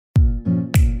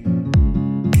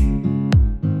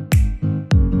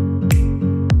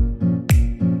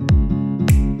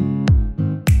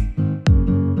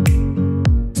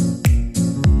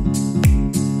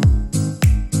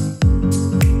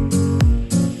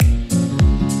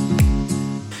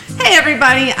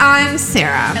everybody, I'm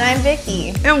Sarah. And I'm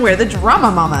Vicky. And we're the Drama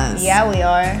Mamas. Yeah, we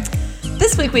are.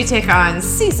 This week we take on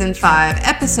Season 5,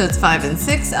 Episodes 5 and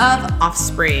 6 of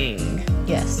Offspring.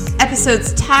 Yes.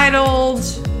 Episodes titled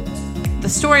The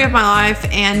Story of My Life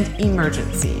and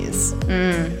Emergencies.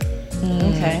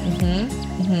 Okay.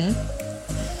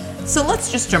 So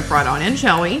let's just jump right on in,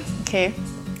 shall we? Okay.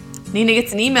 Nina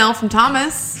gets an email from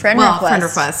Thomas. Friend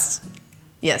request.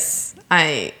 Yes,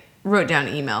 I wrote down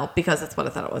email because that's what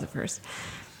I thought it was at first.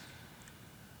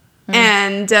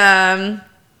 And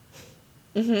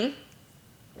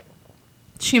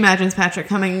she imagines Patrick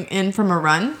coming in from a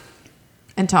run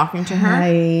and talking to her.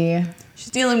 Hi.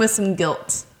 She's dealing with some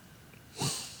guilt.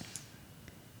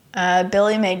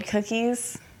 Billy made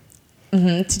cookies.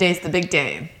 Today's the big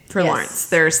day for Yes. Lawrence.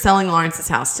 They're selling Lawrence's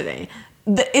house today.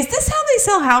 Is this how they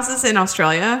sell houses in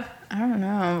Australia? I don't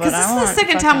know, but Because this is the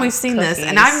second time we've seen this,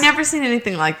 and I've never seen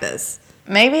anything like this.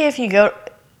 Maybe if you go,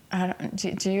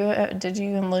 did you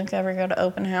and Luke ever go to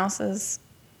open houses?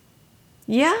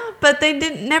 Yeah, but they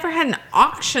never had an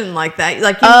auction like that.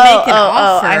 Like you make an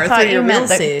offer I thought through you your real meant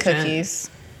the estate agent. cookies.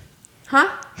 Huh?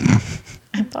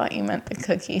 I thought you meant the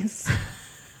cookies.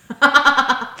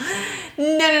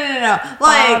 No.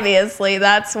 Like Obviously,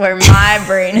 that's where my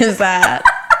brain is at.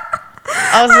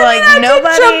 I was like, I did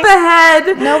jump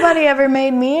ahead. Nobody ever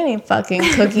made me any fucking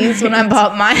cookies when I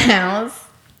bought my house.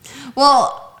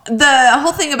 Well, the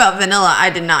whole thing about vanilla, I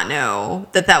did not know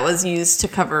that was used to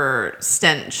cover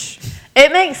stench.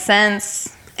 It makes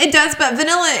sense. It does, but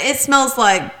vanilla, it smells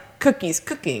like cookies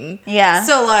cooking. Yeah.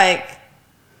 So, like,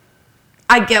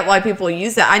 I get why people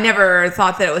use that. I never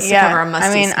thought that it was to cover a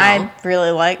musty smell. I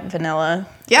really like vanilla.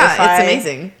 Yeah, it's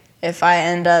amazing. If I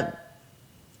end up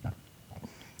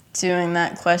doing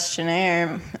that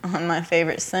questionnaire on my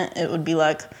favorite scent, it would be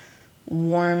like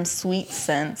warm, sweet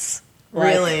scents.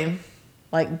 Really?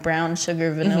 Like brown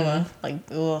sugar vanilla. Like,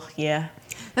 oh, yeah.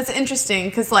 That's interesting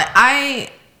because, like, I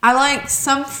like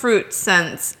some fruit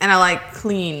scents and I like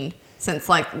clean scents,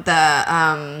 like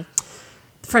the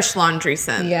fresh laundry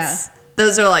scents. Yeah.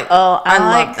 Those are like, I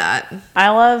love that. I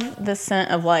love the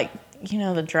scent of, like, you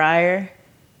know, the dryer.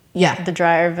 Yeah. The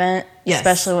dryer vent. Yes.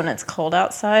 Especially when it's cold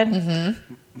outside.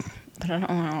 But I don't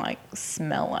want to, like,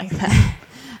 smell like that.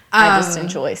 I just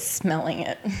enjoy smelling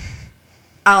it.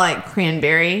 I like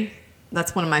cranberry.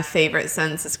 That's one of my favorite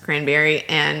scents is cranberry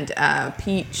and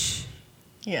peach.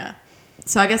 Yeah.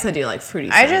 So I guess I do like fruity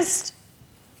I scents. just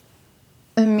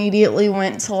immediately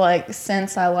went to, like,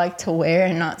 scents I like to wear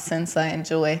and not scents I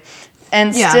enjoy.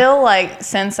 And still, like,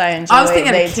 scents I enjoy, I was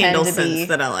thinking they of candle tend to scents be,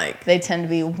 that I like. they tend to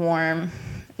be warm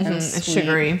and sweet.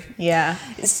 Sugary. Yeah.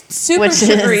 It's super Which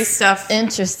sugary is stuff.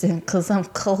 interesting because I'm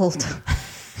cold.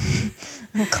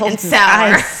 I'm cold And as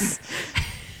sour. ice.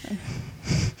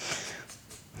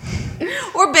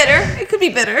 Or bitter. It could be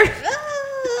bitter.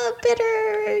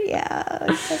 Bitter, yeah.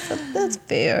 That's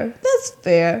fair. That's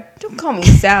fair. Don't call me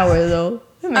sour, though.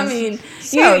 I mean,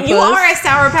 Sour you puss. are a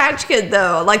Sour Patch Kid,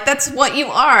 though. Like, that's what you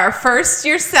are. First,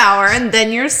 you're sour, and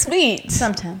then you're sweet.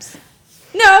 Sometimes.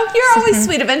 No, you're always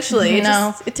sweet eventually.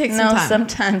 It takes some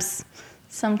time.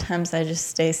 Sometimes I just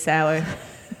stay sour.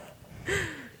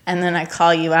 And then I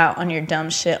call you out on your dumb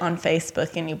shit on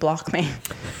Facebook and you block me.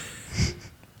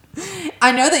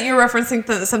 I know that you're referencing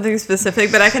something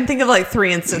specific, but I can think of like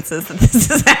 3 instances that this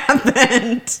has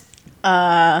happened.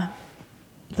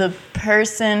 The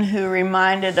person who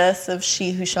reminded us of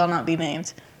She Who Shall Not Be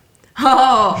Named.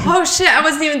 Oh shit, I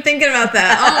wasn't even thinking about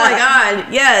that. Oh my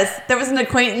god, yes. There was an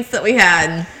acquaintance that we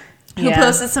had who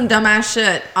posted some dumbass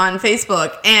shit on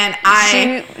Facebook, and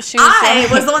I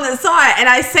was the one that saw it, and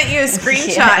I sent you a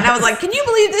screenshot, and I was like, can you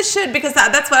believe this shit? Because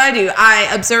that's what I do. I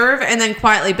observe and then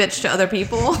quietly bitch to other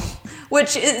people,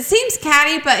 which it seems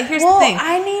catty, but here's the thing.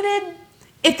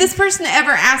 If this person ever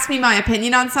asked me my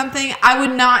opinion on something, I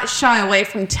would not shy away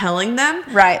from telling them.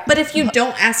 Right. But if you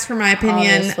don't ask for my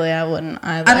opinion... Obviously, I wouldn't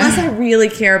either. Unless I really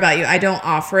care about you, I don't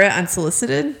offer it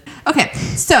unsolicited. Okay,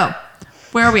 so,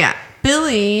 where are we at?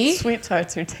 Billy... Sweet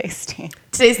tarts are tasty.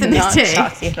 Today's the big Not day.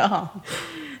 chalky at all.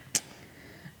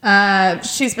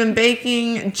 She's been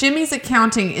baking. Jimmy's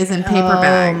accounting is in paper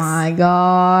bags. Oh my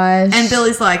gosh. And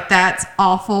Billy's like, that's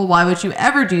awful. Why would you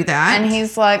ever do that? And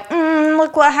he's like,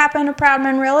 look what happened to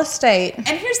Proudman Real Estate. And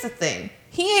here's the thing.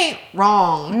 He ain't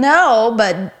wrong. No,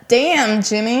 but damn,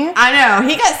 Jimmy. I know.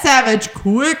 He got savage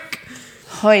quick.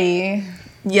 Hoy.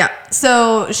 Yeah.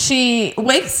 So she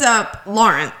wakes up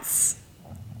Lawrence.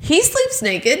 He sleeps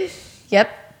naked. Yep.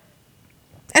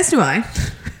 As do I.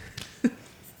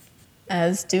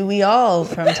 As do we all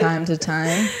from time to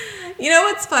time. You know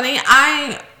what's funny?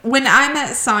 When I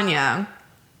met Sonia,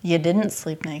 You didn't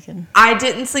sleep naked. I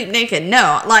didn't sleep naked.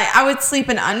 No. Like, I would sleep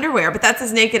in underwear, but that's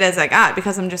as naked as I got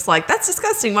because I'm just like, that's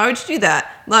disgusting. Why would you do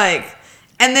that? Like,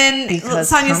 and then because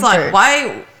Sonya's comfort. like,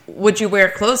 why would you wear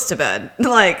clothes to bed?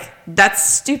 Like,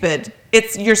 that's stupid.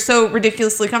 You're so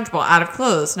ridiculously comfortable out of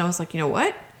clothes. And I was like, you know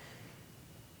what?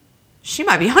 She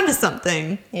might be onto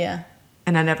something. Yeah.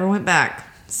 And I never went back.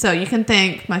 So you can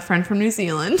thank my friend from New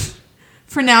Zealand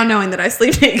for now knowing that I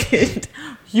sleep naked.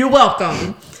 You're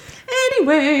welcome.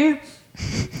 Anyway.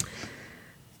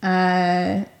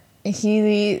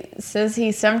 He says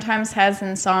he sometimes has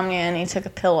insomnia and he took a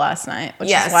pill last night, which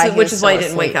yes, is why he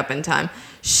didn't wake up in time.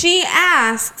 She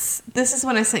asks, this is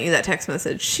when I sent you that text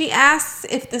message. She asks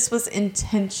if this was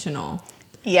intentional.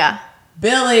 Yeah.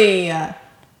 Billy.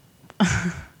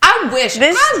 I wish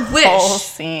whole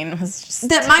scene was just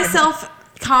that my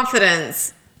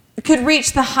self-confidence could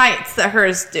reach the heights that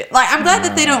hers do. Like, I'm glad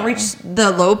that they don't reach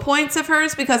the low points of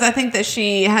hers because I think that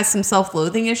she has some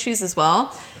self-loathing issues as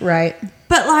well. Right.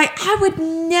 But, like, I would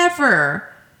never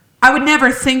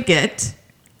think it,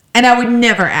 and I would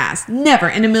never ask. Never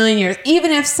in a million years.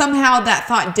 Even if somehow that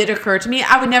thought did occur to me,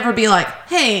 I would never be like,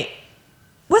 hey,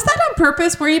 was that on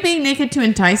purpose? Were you being naked to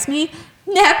entice me?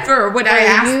 Never would I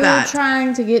ask that. Are you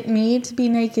trying to get me to be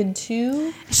naked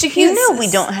too? You know we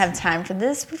don't have time for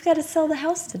this. We've got to sell the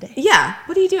house today. Yeah.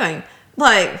 What are you doing?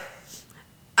 Like,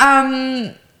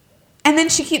 and then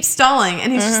she keeps stalling,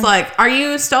 and he's just like, are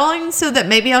you stalling so that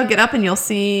maybe I'll get up and you'll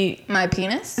see my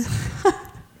penis? He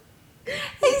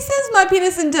says my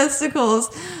penis and testicles,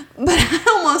 but I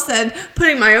almost said,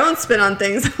 putting my own spin on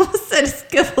things, I almost said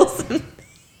skiffles and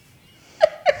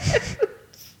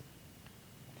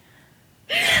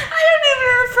I don't even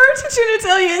refer to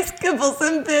genitalia as skiffles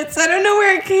and bits. I don't know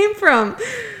where it came from.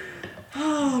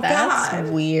 Oh, That's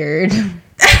God. Weird.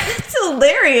 That's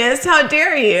hilarious. How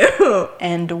dare you?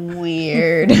 And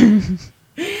weird.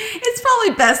 It's probably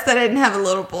best that I didn't have a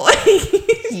little boy.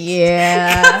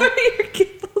 Yeah. Cover your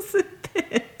skiffles and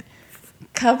bits.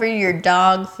 Cover your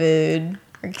dog food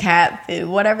or cat food,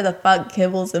 whatever the fuck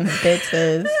kibbles and bits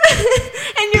is.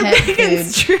 And your Pet bacon food.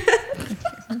 strips.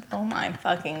 Oh my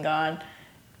fucking God.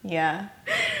 Yeah.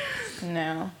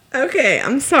 No. Okay,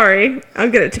 I'm sorry. I'll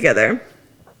get it together.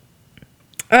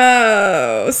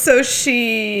 Oh, so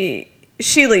she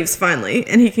leaves finally,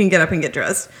 and he can get up and get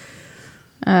dressed.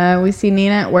 We see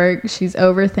Nina at work. She's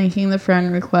overthinking the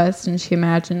friend request, and she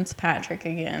imagines Patrick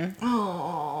again.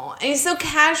 Oh, and he's so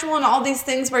casual in all these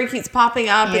things where he keeps popping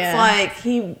up. Yeah. It's like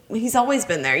he's always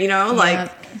been there, you know? Like,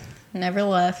 Yep. Never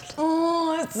left.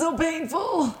 oh, it's so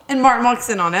painful. And Martin walks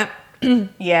in on it.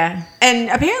 Yeah. And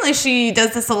apparently she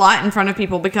does this a lot in front of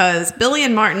people because Billy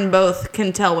and Martin both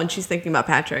can tell when she's thinking about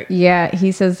Patrick. Yeah,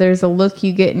 he says there's a look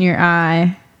you get in your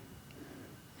eye.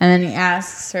 And then he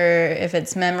asks her if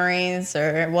it's memories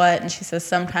or what. And she says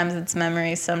sometimes it's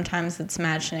memories, sometimes it's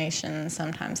imagination,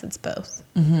 sometimes it's both.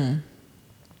 Mm-hmm.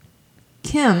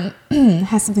 Kim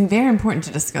has something very important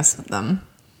to discuss with them.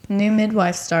 New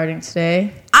midwife starting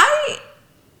today.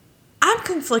 I'm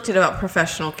conflicted about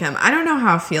professional Kim. I don't know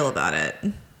how I feel about it.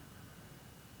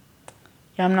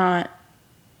 Yeah, I'm not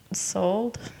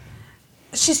sold.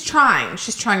 She's trying.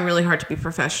 She's trying really hard to be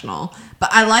professional. But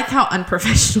I like how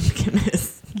unprofessional Kim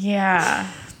is. Yeah.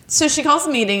 So she calls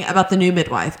a meeting about the new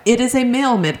midwife. It is a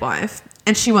male midwife.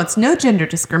 And she wants no gender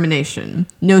discrimination.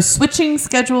 No switching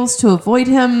schedules to avoid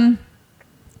him.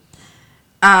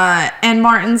 And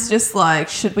Martin's just like,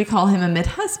 should we call him a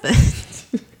mid-husband?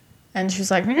 And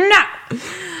she's like, no.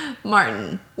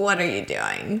 Martin, what are you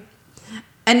doing?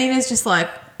 And Nina's just like,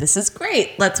 this is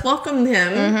great. Let's welcome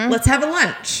him. Mm-hmm. Let's have a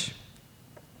lunch.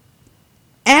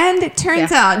 And it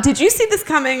turns out, did you see this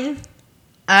coming?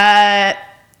 I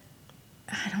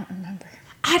don't remember.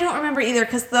 I don't remember either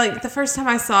because the first time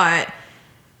I saw it,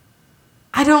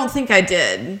 I don't think I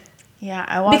did. Yeah,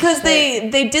 I watched because they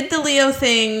did the Leo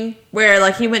thing where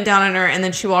like he went down on her and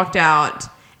then she walked out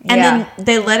and then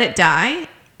they let it die.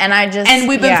 And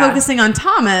we've been focusing on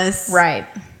Thomas. Right.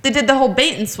 They did the whole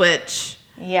bait and switch.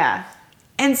 Yeah.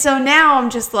 And so now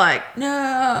I'm just like,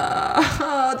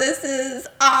 no, this is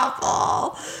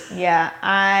awful. Yeah,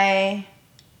 I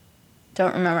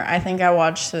don't remember. I think I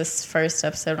watched this first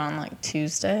episode on like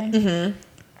Tuesday. Mm-hmm.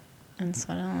 And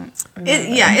so I don't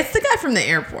remember. It's the guy from the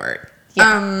airport.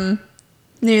 Yeah. And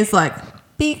he's like,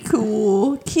 be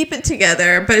cool, keep it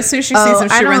together. But as soon as she sees him,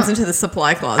 she runs into the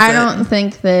supply closet. I don't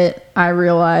think that I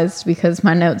realized because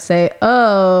my notes say,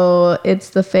 oh, it's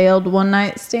the failed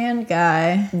one-night stand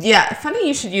guy. Yeah, funny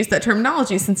you should use that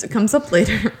terminology since it comes up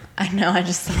later. I know, I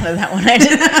just thought of that when I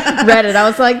just read it. I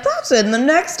was like, that's in the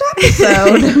next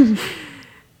episode.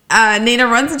 Nina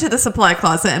runs into the supply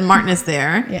closet and Martin is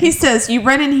there. Yeah. He says, "You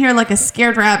ran in here like a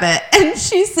scared rabbit." And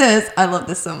she says, I love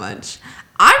this so much,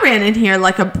 "I ran in here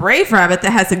like a brave rabbit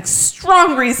that has a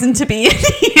strong reason to be in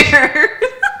here."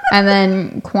 And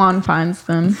then Quan finds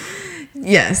them.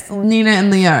 Yes, Nina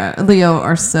and Leo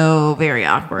are so very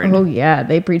awkward. Oh, yeah.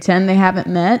 They pretend they haven't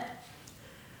met.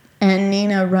 And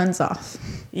Nina runs off.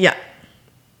 Yeah.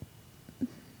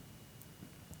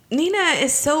 Nina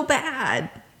is so bad.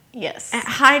 Yes. At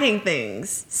hiding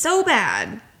things. So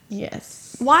bad.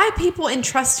 Yes. Why people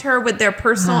entrust her with their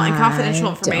personal and confidential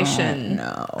information.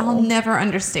 No. I'll never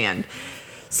understand.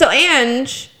 So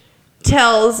Ange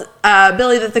tells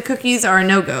Billy that the cookies are a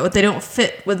no-go. They don't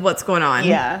fit with what's going on.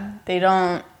 Yeah. They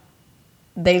don't.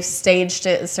 They've staged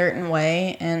it a certain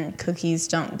way, and cookies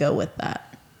don't go with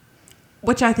that.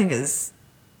 Which I think is...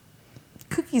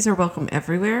 Cookies are welcome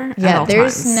everywhere. Yeah,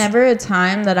 there's never a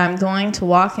time that I'm going to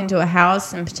walk into a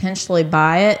house and potentially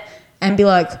buy it and be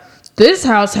like, "This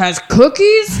house has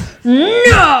cookies?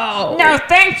 No! No,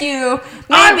 thank you.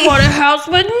 I want a house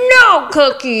with no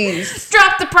cookies.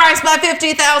 Drop the price by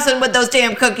 $50,000 with those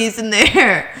damn cookies in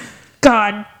there.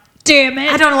 God damn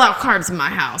it. I don't allow carbs in my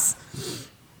house."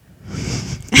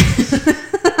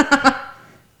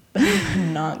 That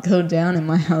would not go down in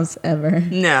my house ever.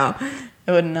 No.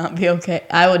 It would not be okay.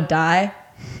 I would die.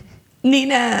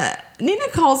 Nina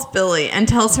calls Billy and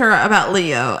tells her about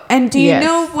Leo. And do you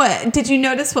know what? Did you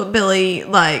notice what Billy,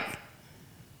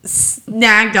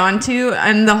 snagged onto?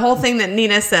 And the whole thing that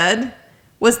Nina said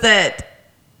was that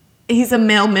he's a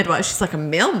male midwife. She's like, a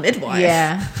male midwife?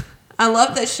 Yeah. I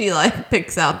love that she,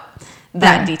 picks out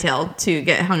that detail to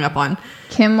get hung up on.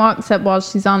 Kim walks up while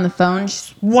she's on the phone.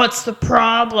 She's, "What's the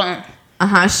problem?"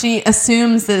 She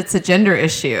assumes that it's a gender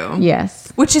issue.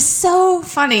 Yes. Which is so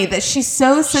funny that she's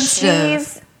so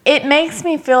sensitive. It makes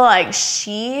me feel like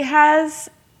she has,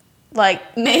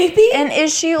 maybe an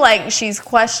issue. Like, she's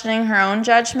questioning her own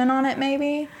judgment on it,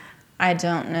 maybe. I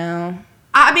don't know.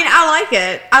 I mean, I like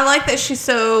it. I like that she's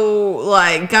so,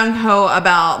 gung-ho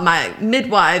about my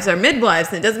midwives are midwives,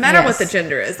 and it doesn't matter what the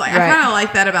gender is. I kind of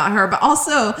like that about her, but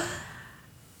also...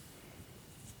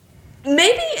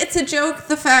 Maybe it's a joke,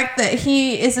 the fact that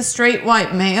he is a straight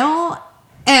white male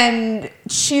and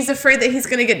she's afraid that he's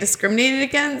going to get discriminated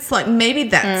against. Maybe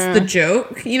that's the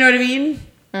joke. You know what I mean?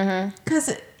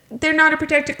 Because they're not a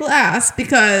protected class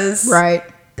because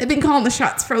they've been calling the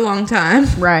shots for a long time.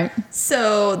 Right.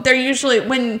 So they're usually,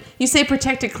 when you say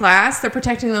protected class, they're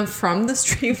protecting them from the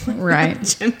street white men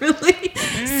generally.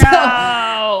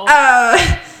 No.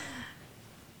 So,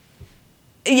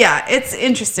 yeah, it's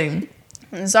interesting.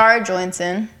 Zara joins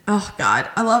in. Oh, God.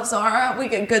 I love Zara. We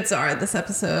get good Zara this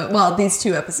episode. Well, these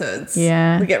 2 episodes.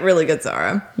 Yeah. We get really good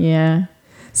Zara. Yeah.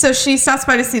 So she stops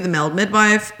by to see the male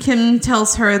midwife. Kim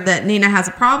tells her that Nina has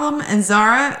a problem, and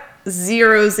Zara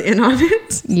zeroes in on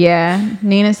it. Yeah.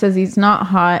 Nina says he's not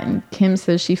hot, and Kim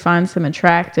says she finds him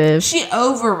attractive. She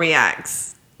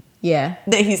overreacts. Yeah.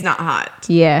 That he's not hot.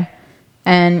 Yeah.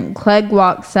 And Clegg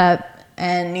walks up,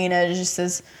 and Nina just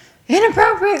says...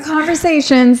 "Inappropriate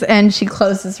conversations," and she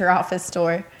closes her office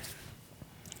door.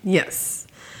 Yes.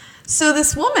 So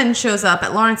this woman shows up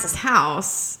at Lawrence's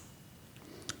house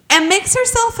and makes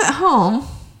herself at home.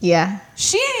 Yeah.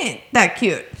 She ain't that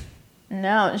cute.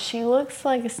 No, she looks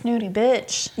like a snooty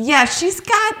bitch. Yeah, she's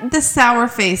got the sour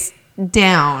face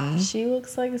down. She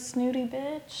looks like a snooty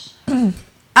bitch.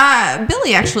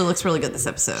 Billy actually looks really good this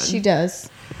episode. She does.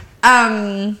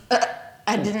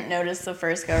 I didn't notice the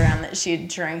first go around that she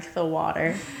drank the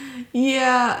water.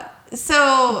 Yeah.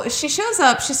 So she shows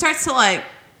up. She starts to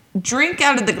drink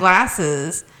out of the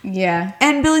glasses. Yeah.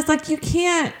 And Billy's like, "You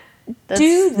can't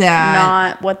do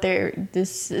that.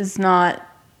 This is not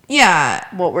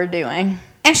what we're doing."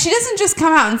 And she doesn't just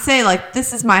come out and say,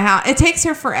 "This is my house." It takes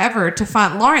her forever to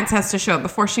find. Lawrence has to show up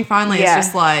before she finally is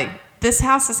just like, "This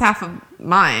house is half of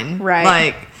mine."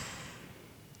 Right.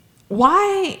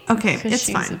 Why? Okay, it's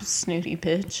she's fine. A snooty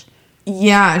bitch.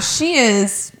 Yeah, she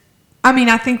is. I mean,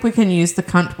 I think we can use the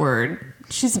cunt word.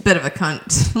 She's a bit of a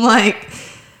cunt.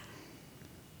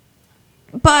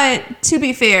 But to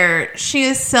be fair, she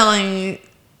is selling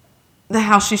the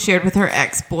house she shared with her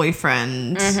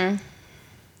ex-boyfriend. Mm-hmm.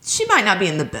 She might not be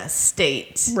in the best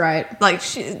state. Right.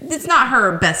 It's not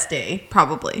her best day,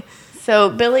 probably. So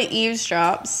Billy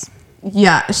eavesdrops.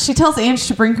 Yeah, she tells Ange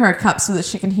to bring her a cup so that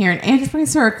she can hear, and Ange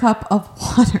brings her a cup of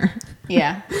water.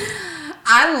 Yeah.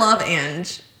 I love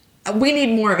Ange. We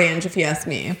need more of Ange, if you ask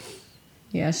me.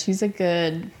 Yeah, she's a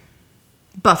good...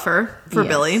 buffer for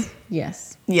Billy.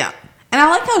 Yes. Yeah. And I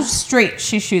like how straight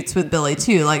she shoots with Billy,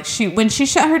 too. When she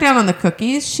shut her down on the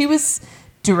cookies, she was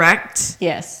direct.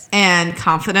 Yes. And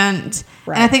confident.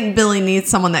 Right. And I think Billy needs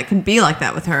someone that can be like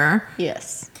that with her.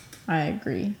 Yes, I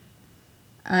agree.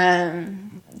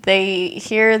 They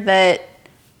hear that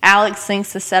Alex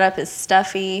thinks the setup is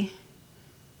stuffy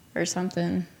or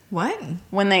something. What?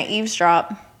 When they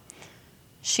eavesdrop,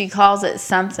 she calls it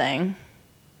something.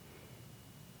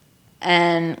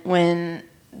 And when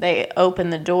they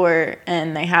open the door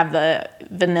and they have the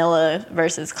vanilla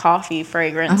versus coffee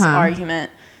fragrance argument,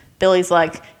 Billy's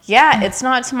like, yeah, it's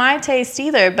not to my taste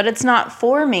either, but it's not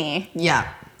for me. Yeah.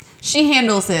 She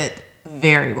handles it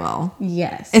very well.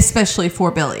 Yes. Especially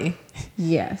for Billy.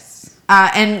 Yes.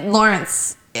 And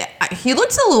Lawrence, he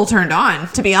looks a little turned on,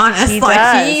 to be honest. He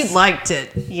liked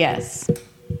it. Yes.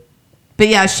 But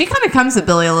yeah, she kind of comes at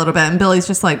Billy a little bit, and Billy's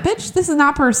just like, bitch, this is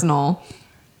not personal.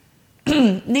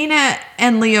 Nina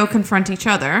and Leo confront each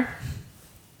other.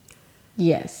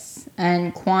 Yes.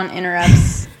 And Quan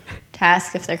interrupts to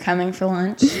ask if they're coming for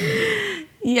lunch.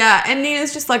 Yeah, and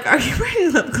Nina's just like, are you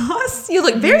wearing lip gloss? You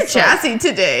look very chassis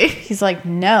today. He's like,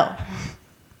 no.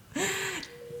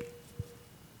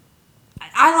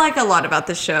 I like a lot about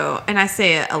the show, and I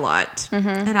say it a lot,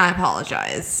 and I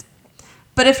apologize.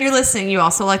 But if you're listening, you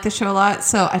also like the show a lot,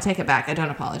 so I take it back. I don't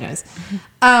apologize.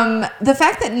 The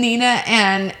fact that Nina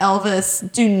and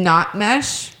Elvis do not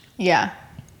mesh, yeah,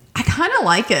 I kind of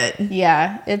like it.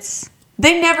 Yeah,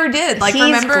 they never did. Like, he's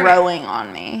remember, growing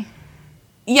on me.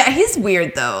 Yeah, he's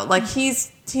weird though. Like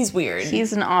he's weird.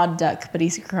 He's an odd duck, but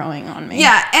he's growing on me.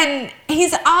 Yeah, and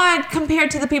he's odd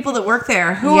compared to the people that work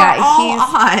there, who are all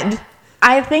odd.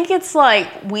 I think it's like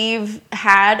we've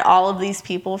had all of these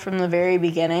people from the very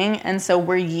beginning, and so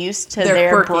we're used to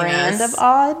their brand of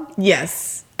odd.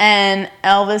 Yes. And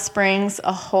Elvis brings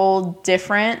a whole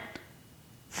different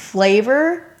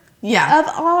flavor of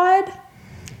odd.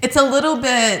 It's a little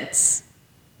bit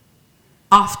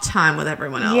off time with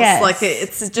everyone else. Yes. Like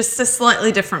it's just a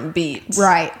slightly different beat.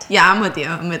 Right. Yeah, I'm with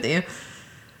you.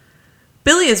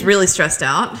 Billy is really stressed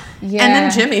out. Yeah. And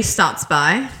then Jimmy stops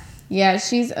by. Yeah,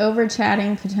 she's over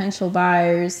chatting potential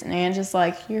buyers, and Angela's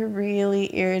like, you're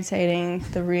really irritating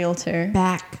the realtor.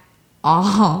 Back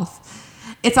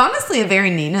off. It's honestly a very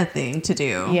Nina thing to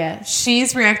do. Yeah.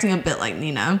 She's reacting a bit like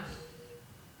Nina.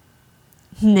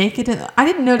 Naked. I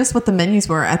didn't notice what the menus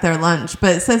were at their lunch,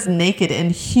 but it says naked in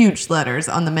huge letters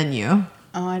on the menu.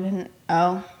 Oh, I didn't.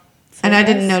 Oh. And I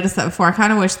didn't notice that before. I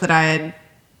kind of wish that I had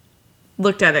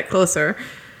looked at it closer.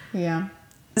 Yeah.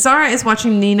 Zara is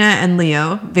watching Nina and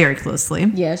Leo very closely.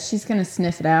 Yeah, she's going to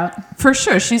sniff it out. For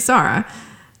sure, she's Zara.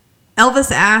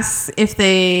 Elvis asks if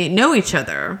they know each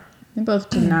other. They both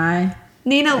deny.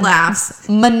 Nina laughs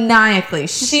maniacally.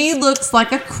 She looks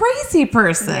like a crazy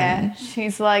person. Yeah,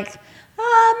 she's like,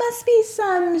 must be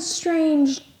some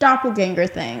strange doppelganger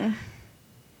thing.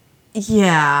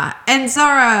 Yeah, and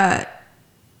Zara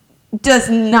does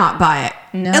not buy it.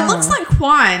 No. It looks like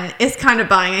Quan is kind of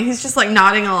buying it. He's just like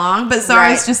nodding along, but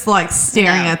Zara's just like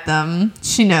staring at them.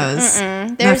 She knows.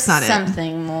 There's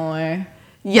something more.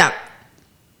 Yep.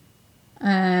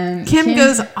 Kim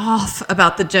goes off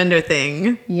about the gender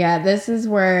thing. Yeah, this is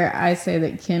where I say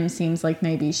that Kim seems like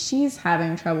maybe she's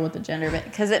having trouble with the gender bit,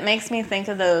 because it makes me think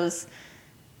of those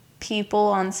people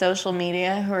on social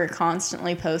media who are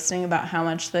constantly posting about how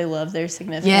much they love their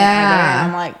significant other. And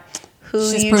I'm like,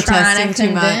 who's you trying to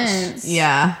convince?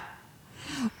 Yeah.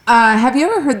 Have you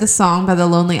ever heard the song by The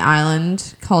Lonely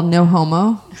Island called No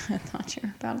Homo? I thought you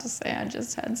were about to say I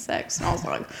just had sex, and I was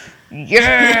like,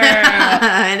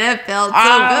 yeah. And it felt so good.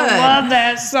 I love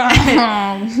that song.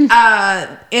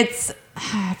 I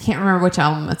can't remember which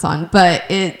album it's on, but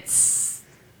it's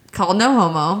called No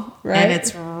Homo. Right. And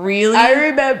it's really, I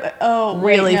remember. Oh,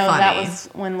 really funny. That was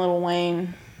when Lil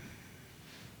Wayne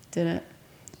did it.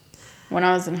 When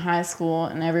I was in high school,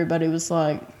 and everybody was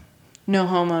like, no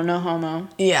homo, no homo.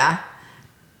 Yeah.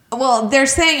 Well, they're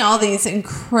saying all these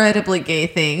incredibly gay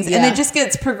things, and it just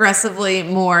gets progressively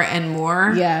more and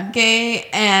more gay,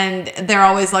 and they're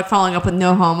always like following up with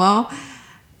no homo.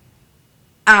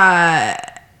 I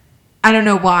don't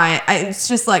know why. It's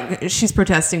just like she's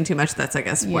protesting too much. That's, I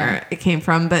guess, where it came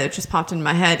from, but it just popped in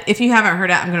my head. If you haven't heard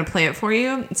it, I'm going to play it for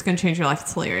you. It's going to change your life.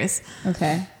 It's hilarious.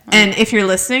 Okay. And if you're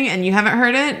listening and you haven't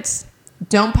heard it,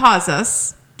 don't pause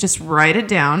us. Just write it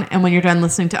down, and when you're done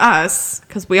listening to us,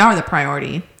 because we are the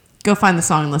priority, go find the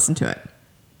song and listen to it.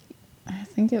 I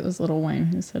think it was Lil Wayne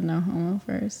who said no homo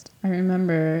first. I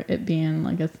remember it being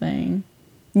like a thing.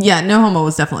 Yeah, no homo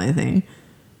was definitely a thing.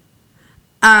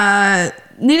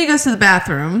 Nina goes to the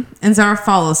bathroom, and Zara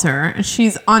follows her, and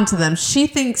she's onto them. She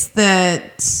thinks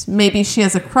that maybe she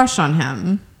has a crush on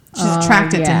him. She's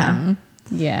attracted to him.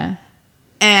 Yeah.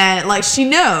 And, like, she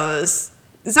knows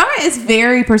Zara is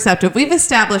very perceptive. We've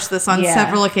established this on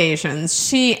several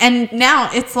occasions. And now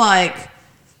it's like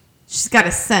she's got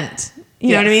a scent.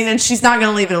 You know what I mean? And she's not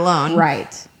going to leave it alone.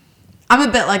 Right. I'm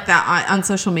a bit like that on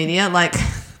social media. Like,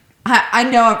 I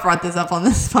know I've brought this up on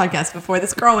this podcast before.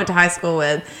 This girl I went to high school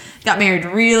with got married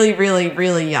really, really,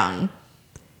 really young.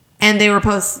 And they were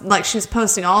she was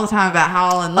posting all the time about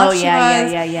how in love she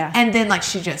was. Yeah. And then, like,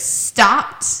 she just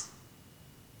stopped.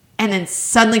 And then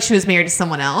suddenly she was married to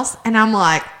someone else. And I'm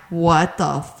like, what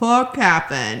the fuck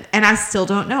happened? And I still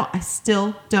don't know. I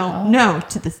still don't know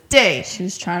to this day. She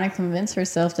was trying to convince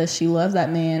herself that she loved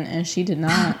that man, and she did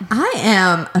not. I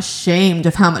am ashamed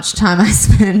of how much time I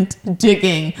spent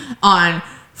digging on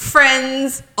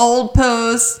friends' old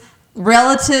posts,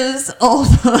 relatives' old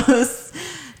posts,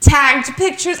 tagged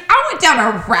pictures. I went down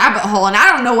a rabbit hole, and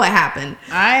I don't know what happened.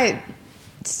 I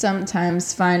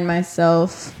sometimes find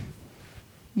myself,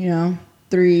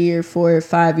 3 or 4 or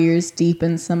 5 years deep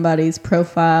in somebody's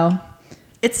profile.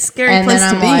 It's a scary place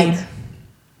to be.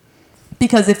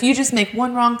 Because if you just make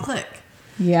one wrong click.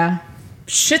 Yeah.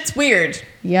 Shit's weird.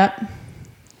 Yep.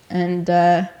 And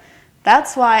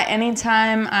that's why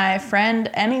anytime I friend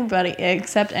anybody,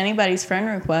 accept anybody's friend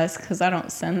request, because I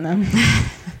don't send them,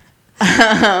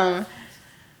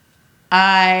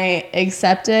 I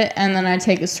accept it, and then I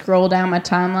take a scroll down my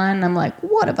timeline, and I'm like,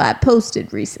 what have I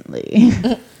posted recently?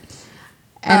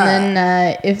 And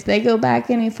then if they go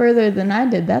back any further than I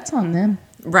did, that's on them.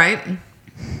 Right.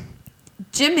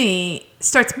 Jimmy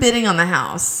starts bidding on the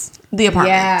house, the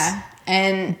apartment. Yeah.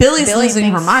 And Billy losing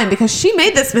her mind because she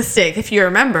made this mistake, if you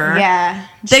remember. Yeah.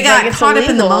 They got caught up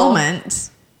in the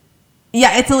moment.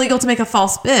 Yeah, it's illegal to make a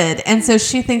false bid. And so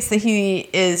she thinks that he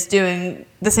is doing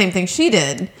the same thing she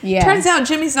did. Yeah. Turns out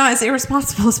Jimmy's not as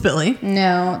irresponsible as Billy.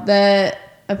 No, the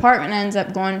apartment ends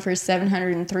up going for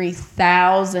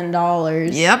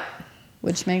 $703,000. Yep.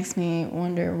 Which makes me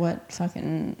wonder what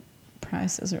fucking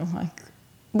prices are like.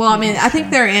 Well, I mean, I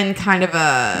think they're in kind of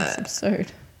That's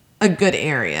absurd. A good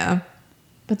area.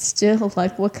 But still,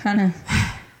 like, what kind of...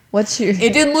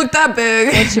 It didn't look that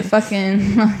big. What's your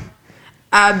fucking...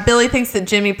 Billy thinks that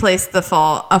Jimmy placed a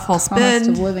false bid. Cost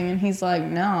of living, and he's like,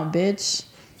 no, bitch.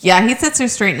 Yeah, he sets her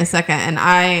straight in a second, and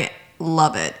I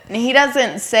love it. And he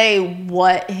doesn't say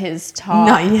what his top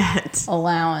Not yet.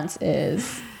 allowance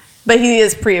is. But he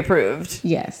is pre-approved.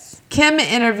 Yes. Kim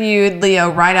interviewed Leo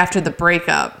right after the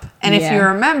breakup. And if you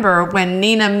remember, when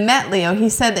Nina met Leo, he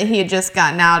said that he had just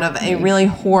gotten out of a really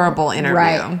horrible interview.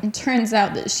 Right. It turns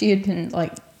out that she had been,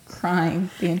 like, crying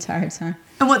the entire time.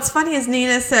 And what's funny is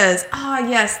Nina says,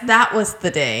 yes, that was the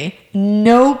day.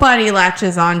 Nobody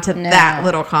latches on to that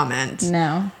little comment.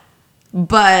 No.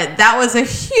 But that was a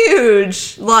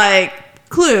huge,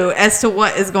 clue as to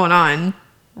what is going on.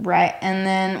 Right. And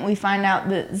then we find out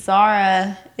that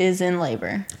Zara is in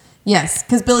labor. Yes,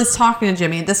 because Billy's talking to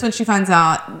Jimmy. This one she finds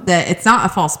out that it's not a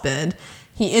false bid.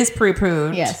 He is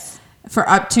pre-approved. Yes. For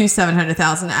up to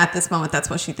 $700,000 at this moment. That's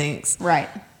what she thinks. Right.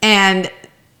 And...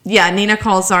 yeah, Nina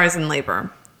calls Zara's in labor.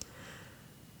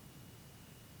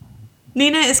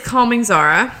 Nina is calming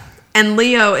Zara, and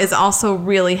Leo is also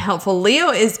really helpful.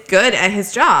 Leo is good at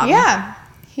his job. Yeah,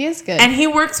 he is good. And he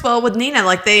works well with Nina.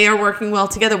 Like, they are working well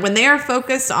together. When they are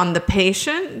focused on the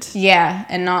patient. Yeah,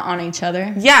 and not on each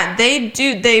other. Yeah, they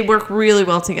do. They work really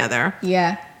well together.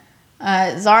 Yeah.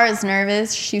 Zara's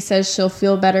nervous. She says she'll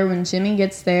feel better when Jimmy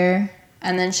gets there.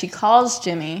 And then she calls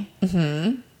Jimmy.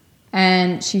 Mm-hmm.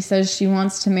 And she says she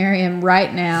wants to marry him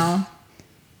right now.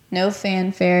 No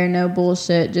fanfare, no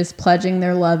bullshit, just pledging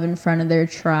their love in front of their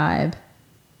tribe.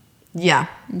 Yeah.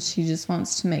 And she just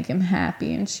wants to make him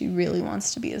happy, and she really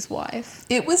wants to be his wife.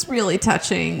 It was really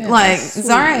touching. Sweet.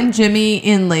 Zara and Jimmy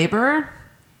in labor.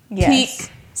 Yes.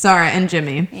 Peak Zara and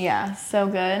Jimmy. Yeah, so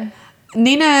good.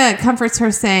 Nina comforts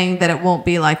her saying that it won't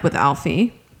be like with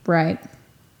Alfie. Right.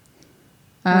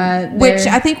 Which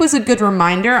I think was a good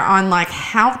reminder on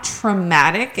how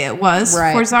traumatic it was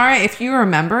for Zara. If you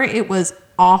remember, it was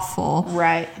awful.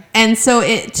 Right. And so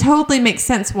it totally makes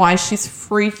sense why she's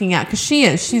freaking out. Because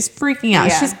she's freaking out.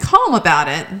 Yeah. She's calm about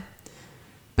it.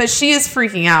 But she is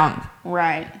freaking out.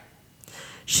 Right.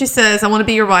 She says, I want to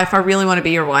be your wife. I really want to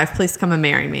be your wife. Please come and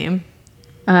marry me.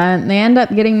 They end up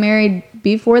getting married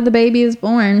before the baby is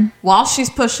born. While she's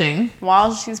pushing.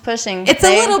 It's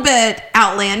a little bit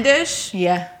outlandish.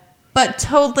 Yeah. But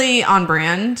totally on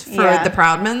brand for the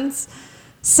Proudmans.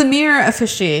 Samir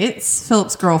officiates,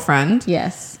 Philip's girlfriend.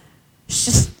 Yes.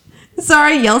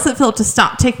 Zara yells at Philip to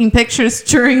stop taking pictures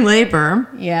during labor.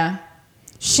 Yeah.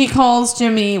 She calls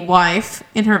Jimmy wife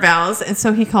in her vows, and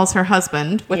so he calls her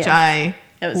husband, which I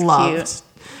loved. Cute.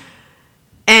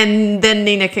 And then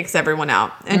Nina kicks everyone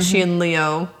out, and she and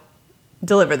Leo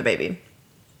deliver the baby.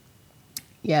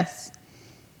 Yes.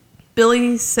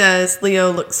 Billy says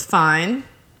Leo looks fine.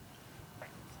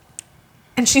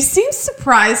 And she seems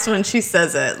surprised when she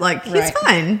says it. Like, he's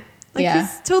fine. Like,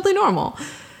 he's totally normal.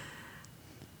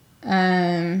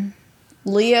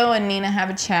 Leo and Nina have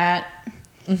a chat.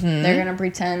 Mm-hmm. They're going to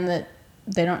pretend that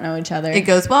they don't know each other. It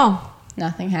goes well.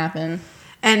 Nothing happened.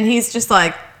 And he's just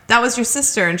like, that was your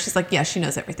sister. And she's like, yeah, she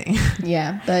knows everything.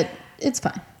 Yeah, but it's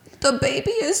fine. The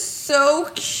baby is so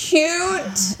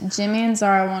cute. Jimmy and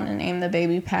Zara want to name the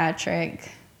baby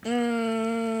Patrick.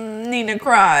 Nina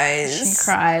cries. She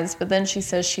cries, but then she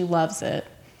says she loves it.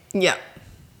 Yeah.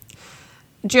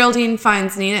 Geraldine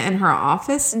finds Nina in her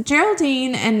office.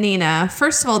 Geraldine and Nina,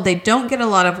 first of all, they don't get a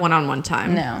lot of one-on-one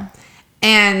time. No.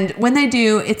 And when they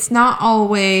do, it's not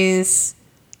always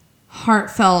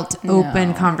heartfelt,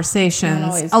 open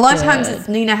conversations. A lot of times it's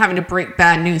Nina having to break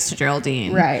bad news to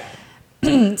Geraldine. Right.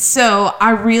 So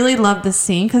I really love this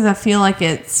scene because I feel like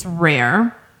it's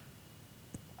rare.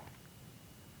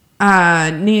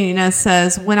 Nina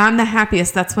says, when I'm the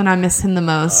happiest, that's when I miss him the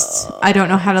most. I don't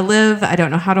know how to live. I don't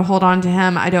know how to hold on to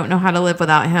him. I don't know how to live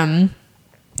without him.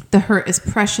 The hurt is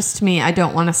precious to me. I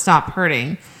don't want to stop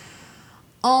hurting.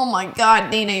 Oh my God,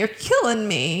 Nina, you're killing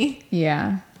me.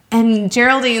 Yeah. And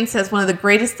Geraldine says, one of the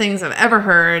greatest things I've ever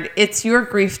heard, it's your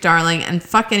grief, darling, and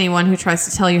fuck anyone who tries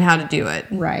to tell you how to do it.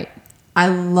 Right. I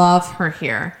love her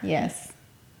here. Yes.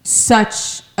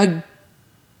 Such a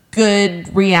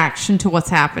good reaction to what's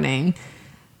happening.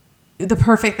 The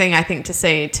perfect thing, I think, to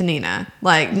say to Nina.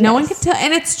 Like, no one can tell,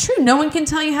 and it's true, no one can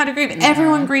tell you how to grieve. No.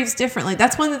 Everyone grieves differently.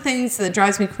 That's one of the things that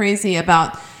drives me crazy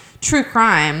about true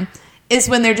crime, is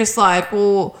when they're just like,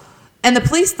 well, and the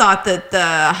police thought that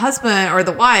the husband or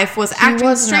the wife was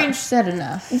acting strange. Upset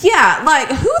enough. Yeah, like,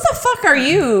 who the fuck are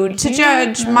you to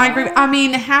judge my grief? I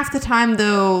mean, half the time,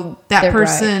 though, that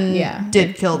person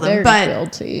did kill them. They're but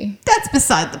guilty. That's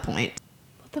beside the point.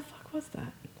 What the fuck was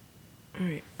that? All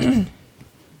right.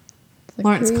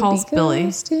 Lawrence calls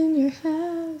Billy. In your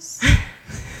house.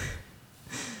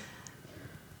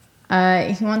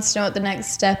 He wants to know what the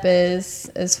next step is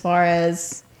as far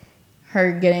as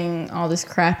her getting all this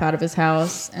crap out of his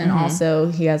house, and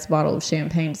also he has a bottle of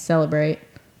champagne to celebrate.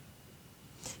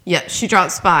 Yeah, she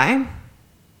drops by,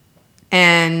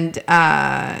 and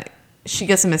she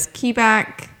gives him his key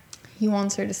back. He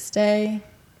wants her to stay.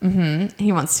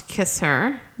 He wants to kiss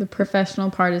her. The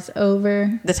professional part is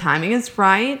over. The timing is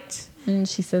right. And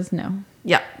she says no.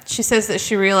 Yeah, she says that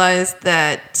she realized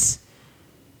that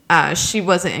she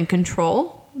wasn't in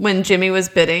control when Jimmy was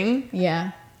bidding.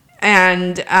 Yeah.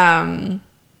 And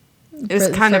it was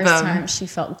kind of a... For the first time, she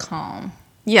felt calm.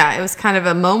 Yeah, it was kind of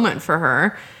a moment for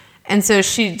her. And so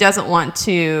she doesn't want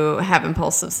to have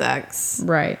impulsive sex.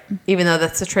 Right. Even though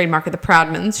that's a trademark of the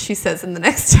Proudmans, she says in the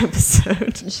next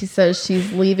episode. She says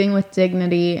she's leaving with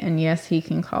dignity, and yes, he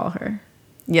can call her.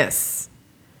 Yes.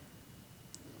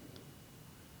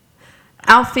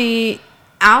 Alfie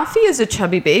is a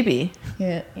chubby baby.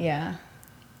 Yeah.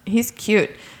 He's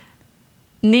cute.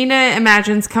 Nina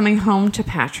imagines coming home to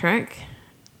Patrick.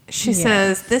 She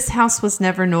says, this house was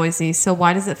never noisy, so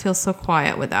why does it feel so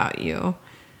quiet without you?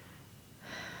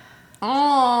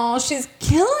 Oh, she's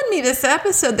killing me this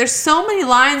episode. There's so many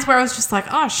lines where I was just like,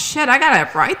 oh, shit, I gotta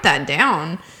write that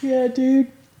down. Yeah,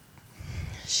 dude.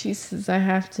 She says, I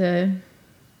have to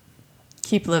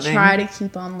keep living. Try to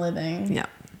keep on living. Yeah.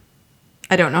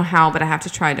 I don't know how, but I have to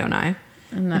try, don't I?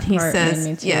 And that part made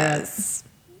me tear yes.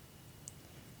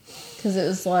 Because it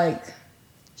was like,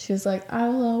 she was like, I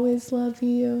will always love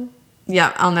you.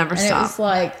 Yeah, I'll never stop.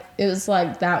 It was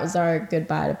like that was our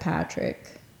goodbye to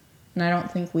Patrick. And I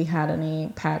don't think we had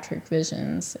any Patrick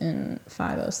visions in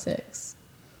 506.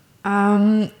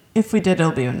 If we did,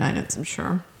 it'll be in 9 Notes, I'm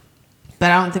sure.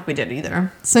 But I don't think we did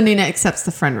either. So Nina accepts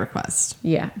the friend request.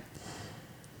 Yeah.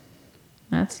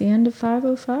 That's the end of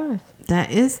 505.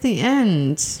 That is the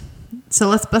end. So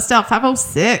let's bust out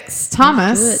 506.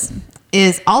 Thomas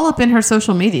is all up in her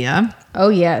social media. Oh,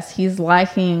 yes. He's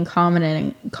liking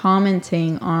and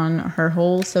commenting on her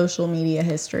whole social media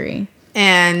history.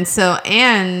 And so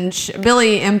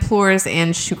Billy implores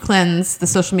Ange to cleanse the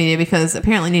social media because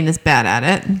apparently Nina's bad at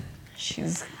it.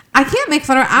 I can't make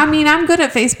fun of her. I mean, I'm good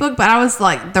at Facebook, but I was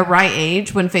like the right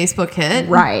age when Facebook hit.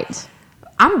 Right.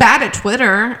 I'm bad at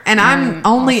Twitter, and I'm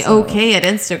only okay at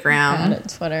Instagram. Bad at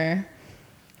Twitter.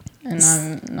 And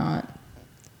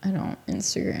I don't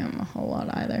Instagram a whole lot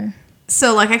either.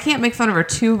 So, like, I can't make fun of her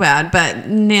too bad, but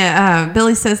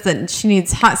Billy says that she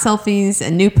needs hot selfies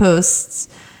and new posts.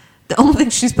 The only thing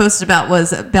she's posted about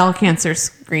was bowel cancer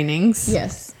screenings.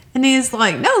 Yes. And he's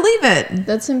like, no, leave it.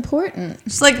 That's important.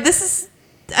 She's like, this is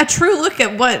a true look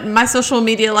at what my social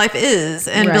media life is.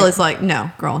 And Billy's like,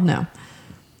 no, girl, no.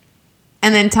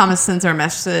 And then Thomas sends her a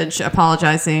message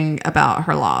apologizing about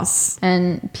her loss.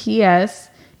 And P.S.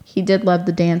 he did love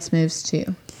the dance moves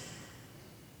too.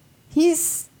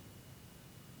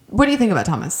 What do you think about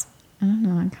Thomas? I don't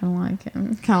know. I kind of like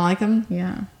him. Kind of like him?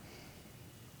 Yeah.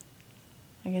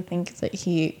 Like, I think that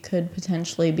he could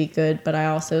potentially be good, but I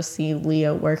also see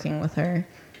Leo working with her.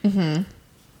 Mm-hmm.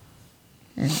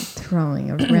 And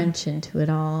throwing a wrench into it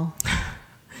all.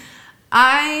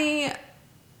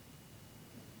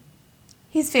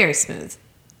 He's very smooth.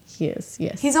 He is,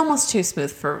 yes. He's almost too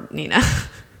smooth for Nina.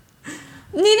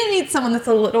 Nina needs someone that's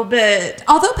a little bit...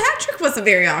 Although Patrick wasn't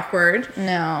very awkward.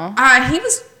 No.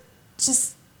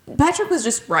 Patrick was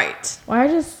just right. Well, I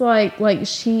just like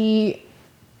she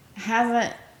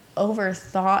hasn't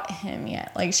overthought him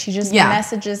yet. Like, she just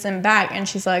messages him back, and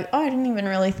she's like, oh, I didn't even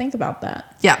really think about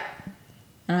that. Yeah.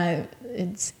 And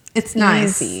it's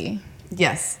nice. Easy.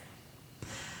 Yes.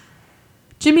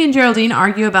 Jimmy and Geraldine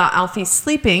argue about Alfie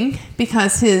sleeping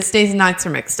because his days and nights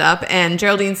are mixed up, and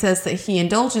Geraldine says that he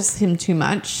indulges him too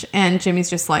much, and Jimmy's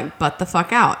just like, butt the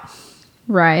fuck out.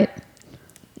 Right.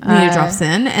 Nina drops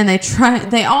in, and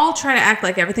they all try to act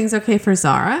like everything's okay for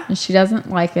Zara. And she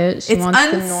doesn't like it. She wants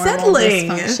unsettling. The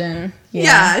normal dysfunction.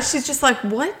 Yeah, she's just like,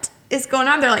 what is going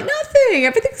on? They're like, nothing.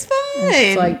 Everything's fine. And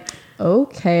she's like,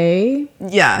 okay.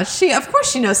 Yeah, of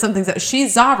course she knows something's up.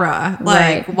 She's Zara.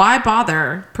 Like, why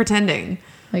bother pretending?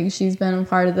 Like, she's been a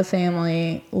part of the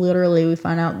family. Literally, we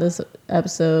find out this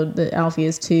episode that Alfie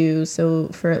is 2, so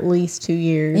for at least 2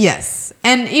 years. Yes.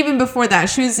 And even before that,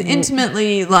 she was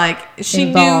intimately, like, she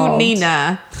involved. knew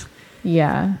Nina.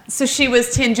 Yeah. So she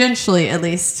was tangentially, at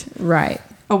least,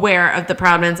 aware of the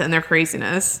Proudmans and their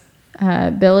craziness.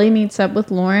 Billy meets up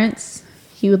with Lawrence.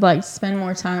 He would like to spend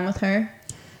more time with her.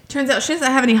 Turns out she doesn't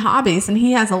have any hobbies, and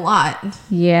he has a lot.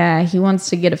 Yeah, he wants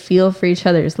to get a feel for each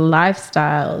other's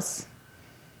lifestyles.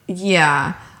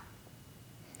 Yeah.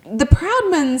 The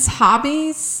Proudmans'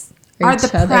 hobbies are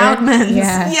the other? Proudmans.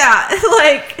 Yeah,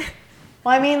 like...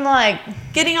 Well, I mean, like...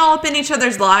 Getting all up in each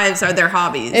other's lives are their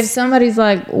hobbies. If somebody's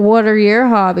like, what are your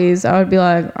hobbies? I would be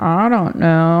like, I don't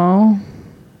know.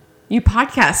 You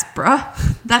podcast,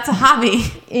 bruh. That's a hobby.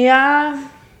 Yeah.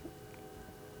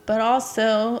 But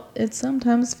also, it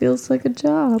sometimes feels like a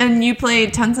job. And you play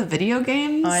tons of video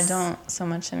games? Oh, I don't so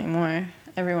much anymore.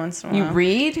 Every once in a while. You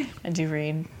read? I do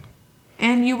read.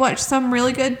 And you watch some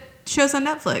really good shows on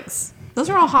Netflix. Those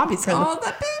are all hobbies.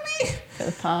 That baby. For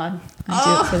the pod. I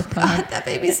do it for the pod. God, that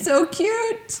baby's so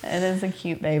cute. It is a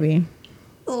cute baby.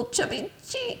 Little chubby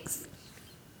cheeks.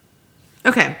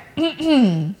 Okay.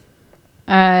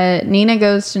 Nina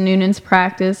goes to Noonan's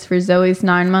practice for Zoe's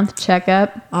 9-month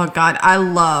checkup. Oh, God. I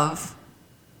love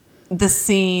the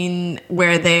scene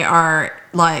where they are,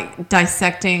 like,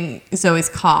 dissecting Zoe's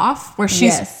cough. Where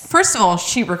she's... First of all,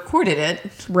 she recorded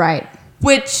it. Right.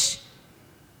 Which...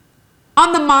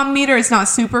 On the mom meter, it's not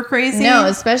super crazy. No,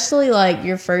 especially, like,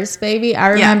 your first baby. I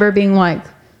remember being like,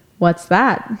 what's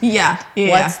that? Yeah.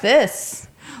 What's this?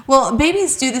 Well,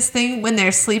 babies do this thing when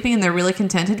they're sleeping and they're really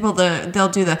contented. Well, they'll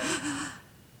do the...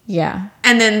 Yeah.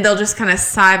 And then they'll just kind of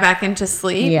sigh back into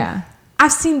sleep. Yeah.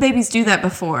 I've seen babies do that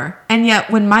before. And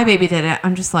yet, when my baby did it,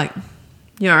 I'm just like,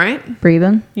 you all right?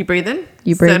 Breathing? You breathing?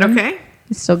 You breathing? Is that okay?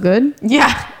 You still good?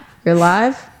 Yeah. You're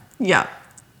alive? Yeah.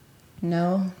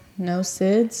 No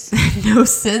SIDS? No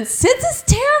SIDS. SIDS is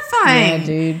terrifying. Yeah,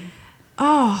 dude.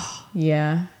 Oh.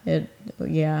 Yeah.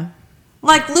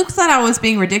 Like, Luke thought I was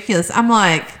being ridiculous. I'm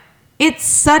like, it's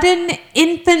sudden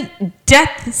infant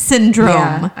death syndrome.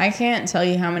 Yeah. I can't tell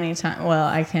you how many times. Well,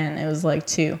 I can. It was like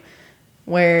 2.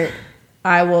 Where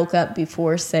I woke up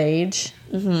before Sage.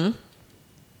 Mm-hmm.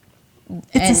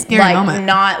 It's a scary moment.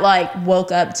 Not like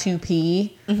woke up to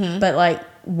pee, but like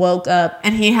woke up.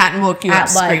 And he hadn't woke you up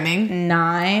screaming. Like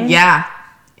 9. Yeah.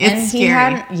 It's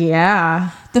scary.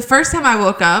 Yeah. The first time I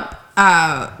woke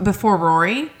up before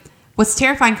Rory was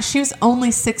terrifying because she was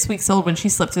only 6 weeks old when she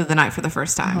slept through the night for the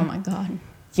first time. Oh my God.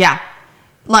 Yeah.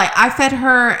 Like, I fed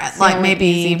her at like maybe...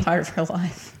 easy part of her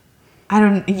life.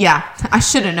 I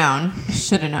should have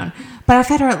known. But I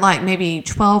fed her at like maybe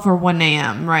 12 or 1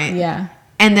 a.m., right? Yeah.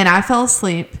 And then I fell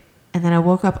asleep, and then I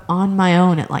woke up on my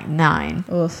own at like 9.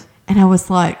 Oof. And I was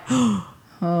like,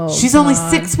 she's only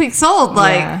 6 weeks old.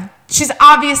 Like, she's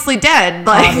obviously dead.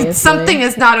 Like, something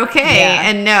is not okay. Yeah.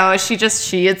 And no,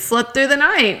 she had slept through the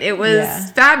night. It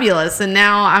was fabulous, and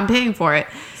now I'm paying for it.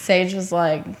 Sage was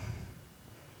like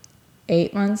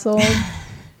 8 months old.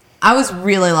 I was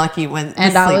really lucky when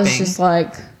and I was just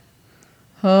like,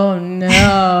 oh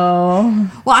no.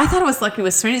 Well, I thought it was lucky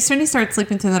with Serenity. Serenity started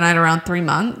sleeping through the night around 3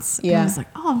 months. Yeah. And I was like,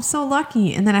 oh, I'm so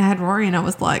lucky. And then I had Rory, and I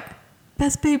was like,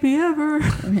 best baby ever.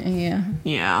 Yeah.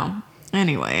 Yeah.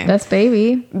 Anyway. Best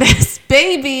baby. Best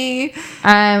baby.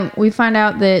 We find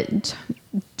out that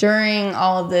during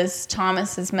all of this,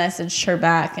 Thomas has messaged her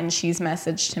back, and she's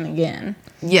messaged him again.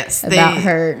 Yes. About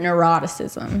her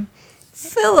neuroticism.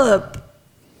 Philip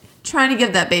trying to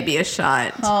give that baby a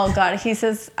shot. Oh, God. He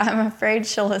says, I'm afraid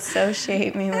she'll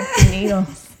associate me with the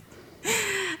needles.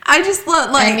 I just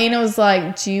love, like... And Nina was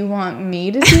like, do you want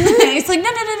me to do it? He's like,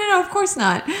 no, of course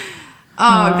not. Oh,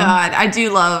 God. I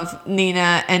do love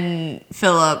Nina and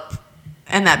Philip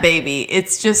and that baby.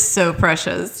 It's just so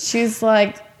precious. She's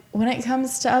like, when it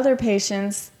comes to other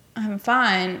patients, I'm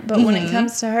fine. But when it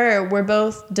comes to her, we're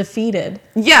both defeated.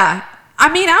 Yeah.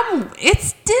 I mean,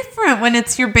 it's different when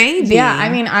it's your baby. Yeah, I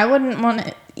mean, I wouldn't want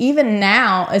to, even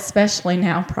now, especially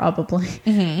now probably,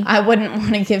 I wouldn't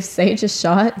want to give Sage a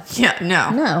shot. Yeah,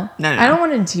 no. I don't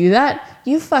want to do that.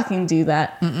 You fucking do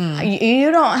that. You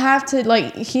don't have to,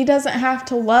 like, he doesn't have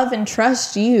to love and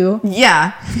trust you.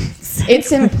 Yeah.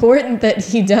 It's important that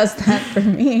he does that for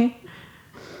me.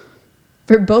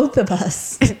 For both of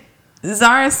us.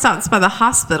 Zara stops by the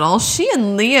hospital. She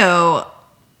and Leo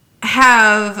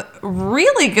have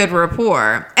really good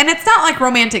rapport, and it's not like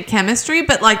romantic chemistry,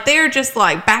 but like they're just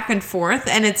like back and forth,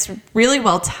 and it's really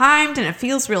well timed, and it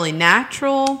feels really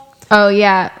natural. Oh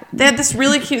yeah, they had this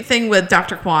really cute thing with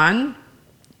Dr. Kwan.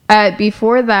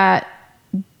 Before that,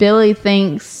 Billy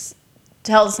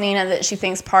tells Nina that she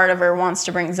thinks part of her wants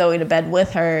to bring Zoe to bed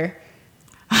with her,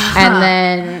 and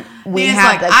then we Nina's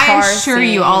have like, the car I assure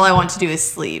scene. you, all I want to do is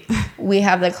sleep. We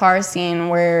have the car scene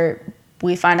where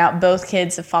we find out both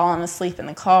kids have fallen asleep in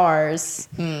the cars,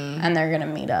 and they're going to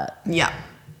meet up. Yeah.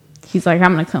 He's like,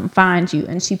 I'm going to come find you.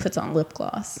 And she puts on lip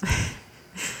gloss.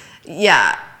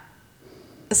 Yeah.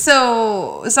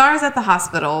 So Zara's at the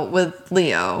hospital with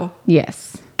Leo.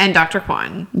 Yes. And Dr.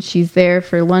 Kwan. And she's there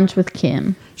for lunch with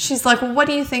Kim. She's like, well, what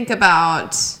do you think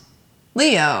about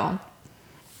Leo?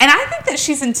 And I think that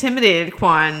she's intimidated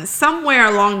Kwan somewhere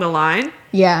along the line.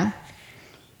 Yeah.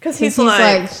 Because he's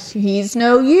like, he's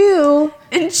no you.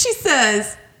 And she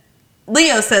says,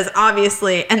 Leo says,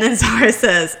 obviously. And then Zara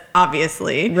says,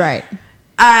 obviously. Right.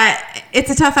 It's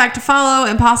a tough act to follow.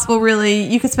 Impossible, really.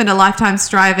 You could spend a lifetime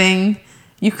striving.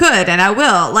 You could, and I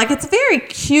will. Like, it's a very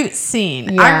cute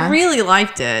scene. Yeah. I really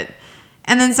liked it.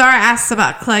 And then Zara asks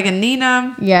about Clegg and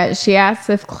Nina. Yeah, she asks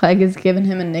if Clegg has given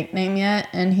him a nickname yet.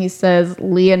 And he says,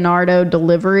 Leonardo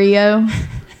Deliverio.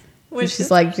 Which she's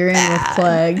like, you're bad. In with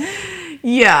Clegg.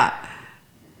 Yeah.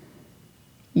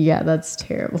 Yeah, that's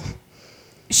terrible.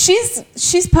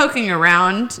 She's poking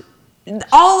around.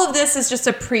 All of this is just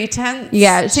a pretense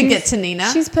to get to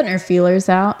Nina. She's putting her feelers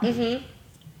out. Mm-hmm.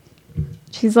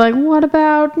 She's like, what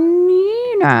about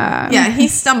Nina? Yeah, he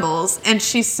stumbles, and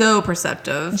she's so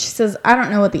perceptive. She says, I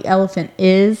don't know what the elephant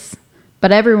is,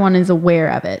 but everyone is aware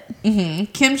of it.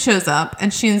 Mm-hmm. Kim shows up,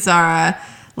 and she and Zara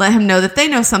let him know that they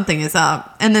know something is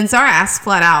up. And then Zara asks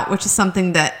flat out, which is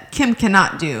something that Kim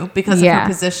cannot do because of her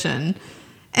position.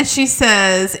 And she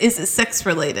says, is it sex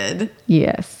related?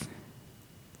 Yes.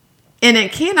 And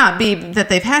it cannot be that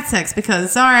they've had sex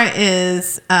because Zara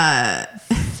is...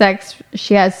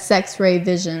 She has sex-ray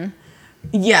vision.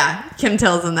 Yeah, Kim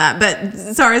tells him that. But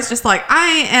Zara's just like,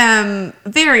 I am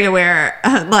very aware,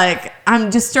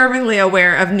 I'm disturbingly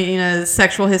aware of Nina's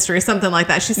sexual history, something like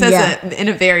that. She says it in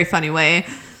a very funny way.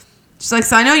 She's like,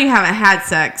 so I know you haven't had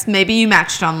sex. Maybe you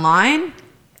matched online.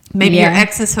 Maybe your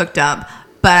ex is hooked up.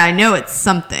 But I know it's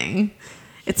something.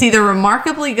 It's either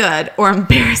remarkably good or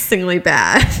embarrassingly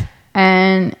bad.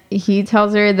 And he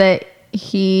tells her that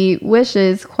he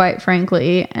wishes, quite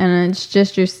frankly, and it's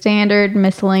just your standard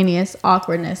miscellaneous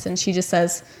awkwardness. And she just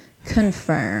says,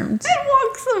 confirmed. And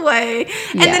walks away.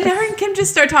 And then her and Kim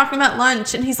just start talking about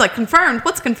lunch. And he's like, confirmed?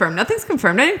 What's confirmed? Nothing's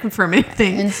confirmed. I didn't confirm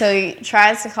anything. And so he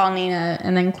tries to call Nina.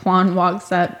 And then Kwan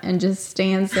walks up and just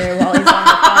stands there while he's on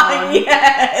the phone.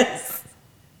 Yes.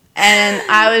 And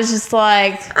I was just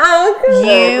like, oh,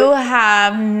 you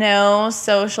have no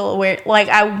social awareness. Like,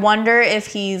 I wonder if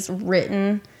he's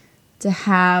written to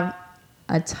have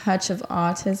a touch of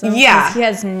autism. Yeah. Because he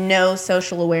has no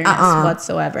social awareness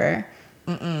whatsoever.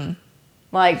 Mm-mm.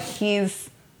 Like, he's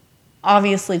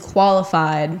obviously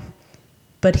qualified,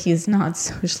 but he's not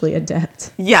socially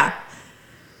adept. Yeah.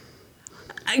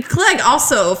 Clegg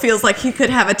also feels like he could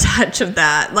have a touch of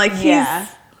that. Like, he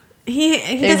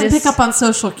doesn't pick up on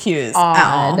social cues at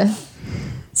all.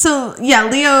 So, yeah,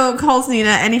 Leo calls Nina,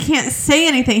 and he can't say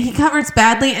anything. He covers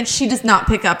badly, and she does not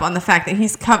pick up on the fact that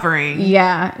he's covering.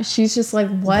 Yeah, she's just like,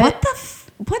 what?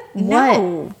 What?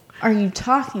 No. What are you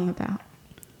talking about?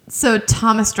 So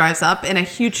Thomas drives up in a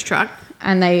huge truck.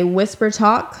 And they whisper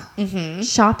talk. Mm-hmm.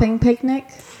 Shopping picnic.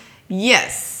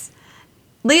 Yes.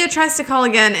 Leo tries to call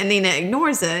again, and Nina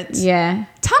ignores it. Yeah.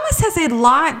 Thomas has a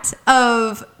lot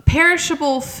of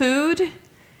perishable food.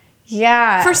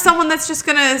 Yeah. For someone that's just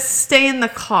going to stay in the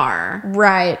car.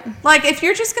 Right. Like, if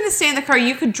you're just going to stay in the car,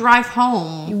 you could drive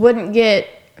home. You wouldn't get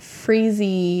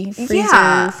freezy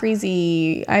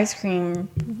ice cream.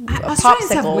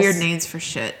 Australians have weird names for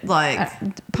shit. Like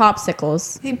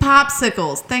popsicles.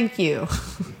 Popsicles. Thank you.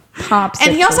 Popsicles.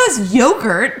 And he also has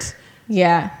yogurt.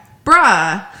 Yeah.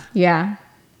 Bruh. Yeah.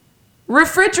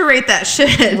 Refrigerate that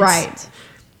shit. Right.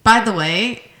 By the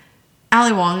way,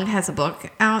 Ali Wong has a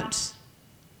book out.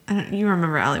 You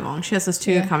remember Ali Wong. She has those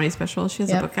 2 comedy specials. She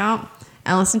has a book out.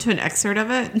 I listened to an excerpt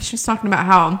of it, and she's talking about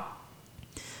how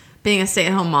being a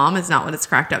stay-at-home mom is not what it's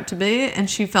cracked up to be, and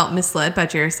she felt misled by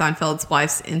Jerry Seinfeld's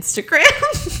wife's Instagram.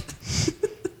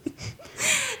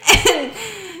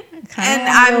 and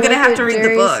I'm going to have to read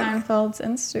the book. Jerry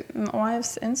Seinfeld's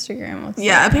wife's Instagram looks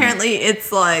like. Apparently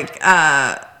it's like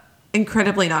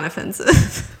incredibly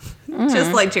non-offensive.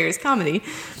 Just like Jerry's comedy.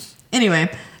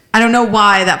 Anyway, I don't know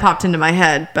why that popped into my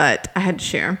head, but I had to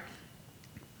share.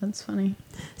 That's funny.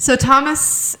 So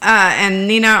Thomas and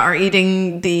Nina are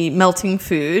eating the melting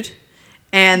food,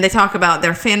 and they talk about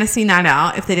their fantasy night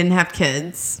out if they didn't have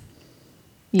kids.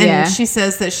 Yeah. And she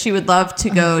says that she would love to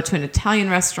go to an Italian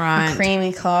restaurant.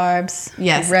 Creamy carbs.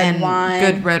 Yes. Red wine.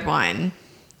 Good red wine.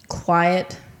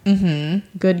 Quiet.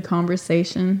 Mm-hmm. Good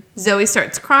conversation. Zoe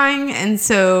starts crying, and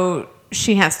so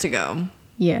she has to go.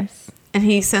 Yes. And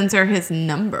he sends her his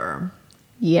number.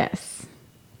 Yes.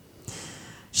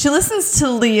 She listens to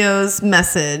Leo's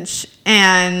message,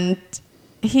 and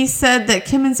he said that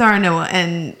Kim and Zara know,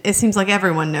 and it seems like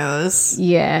everyone knows.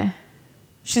 Yeah.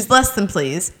 She's less than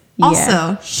pleased. Yeah.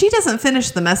 Also, she doesn't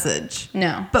finish the message.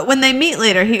 No. But when they meet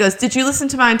later, he goes, "Did you listen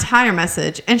to my entire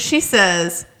message?" And she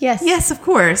says, "Yes. Yes, of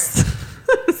course."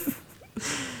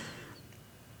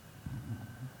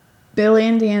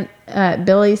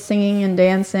 Billy singing and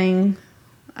dancing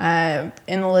in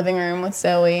the living room with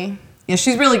Zoe. Yeah,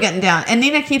 she's really getting down. And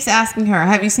Nina keeps asking her,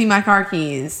 "Have you seen my car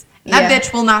keys?" That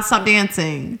bitch will not stop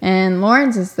dancing. And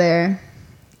Lawrence is there.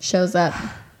 Shows up.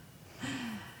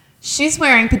 She's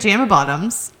wearing pajama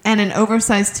bottoms and an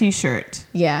oversized t-shirt.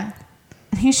 Yeah.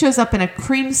 And he shows up in a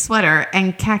cream sweater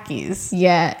and khakis.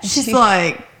 Yeah. She's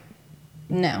like...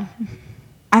 No.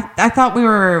 I thought we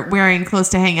were wearing clothes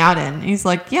to hang out in. And he's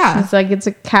like, yeah. It's like, it's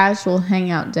a casual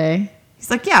hangout day. He's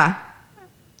like, yeah.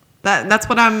 That's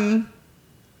what I'm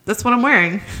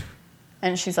wearing.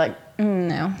 And she's like,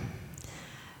 no.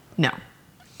 No.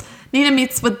 Nina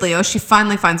meets with Leo. She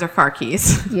finally finds her car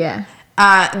keys. Yeah.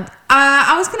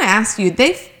 I was going to ask you,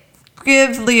 they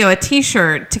give Leo a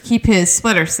t-shirt to keep his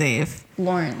sweater safe.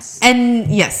 Lawrence.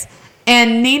 And yes.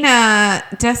 And Nina,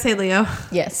 did I say Leo?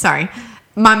 Yes. Sorry.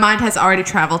 My mind has already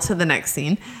traveled to the next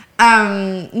scene.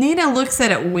 Nina looks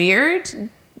at it weird.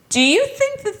 Do you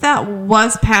think that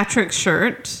was Patrick's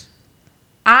shirt?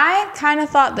 I kind of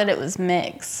thought that it was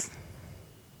Mick's.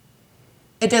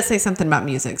 It does say something about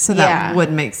music, so that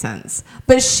would make sense.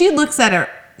 But she looks at it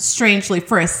strangely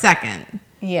for a second.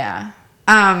 Yeah.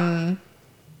 And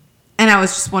I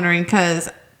was just wondering, because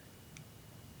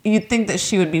you'd think that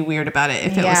she would be weird about it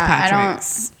if it was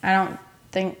Patrick's. I don't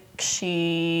think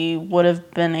she would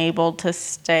have been able to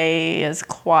stay as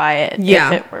quiet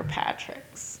if it were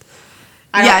Patrick's.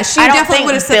 She definitely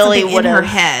would have said something in her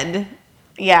head.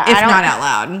 Yeah. If not out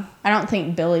loud. I don't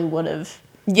think Billy would have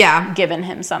given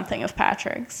him something of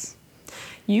Patrick's.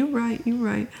 You're right.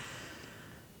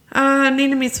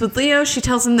 Nina meets with Leo. She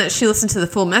tells him that she listened to the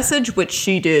full message, which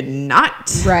she did not.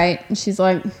 Right. And she's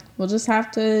like, we'll just have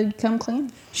to come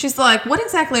clean. She's like, what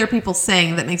exactly are people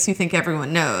saying that makes you think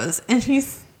everyone knows? And it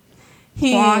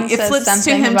flips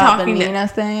to him talking the Nina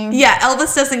thing. Yeah,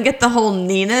 Elvis doesn't get the whole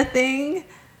Nina thing.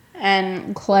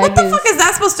 And Clegg what the fuck is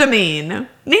that supposed to mean?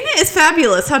 Nina is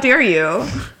fabulous. How dare you?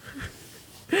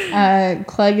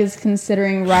 Clegg is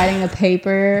considering writing a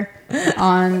paper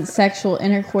on sexual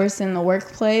intercourse in the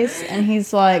workplace, and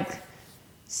he's like,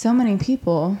 so many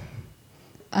people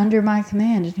under my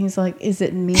command, and he's like, is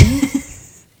it me?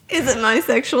 Is it my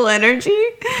sexual energy?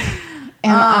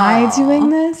 Am I doing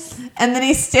this? And then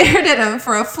he stared at him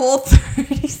for a full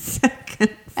 30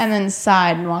 seconds. And then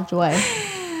sighed and walked away.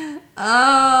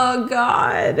 Oh,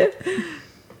 God.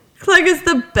 Clegg is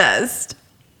the best.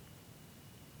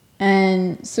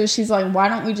 And so she's like, why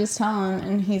don't we just tell him?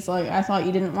 And he's like, I thought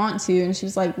you didn't want to. And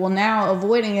she's like, well, now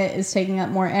avoiding it is taking up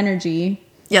more energy.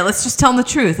 Yeah, let's just tell him the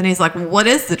truth. And he's like, what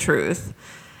is the truth?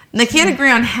 And they can't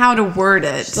agree on how to word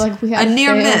it. She's like, we had a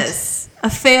near miss. A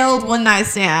failed one-night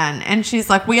stand. And she's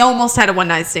like, we almost had a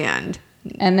one-night stand.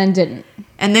 And then didn't.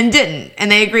 And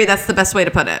they agree that's the best way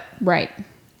to put it. Right.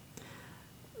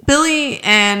 Billy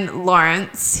and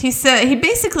Lawrence, he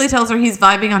basically tells her he's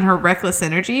vibing on her reckless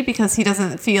energy because he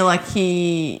doesn't feel like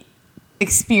he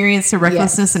experienced a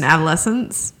recklessness in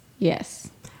adolescence. Yes.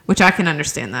 Which I can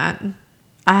understand that.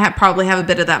 I probably have a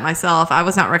bit of that myself. I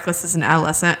was not reckless as an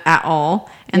adolescent at all.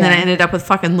 And then I ended up with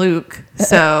fucking Luke.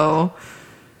 So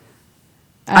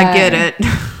I get it.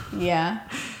 Yeah.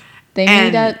 They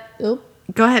meet up. Oop.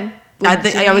 Go ahead.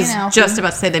 I was just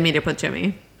about to say they meet up with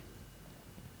Jimmy.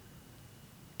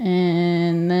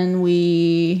 And then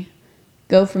we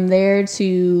go from there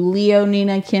to Leo,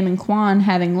 Nina, Kim, and Quan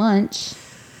having lunch.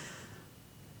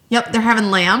 Yep, they're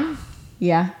having lamb.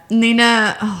 Yeah.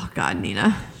 Nina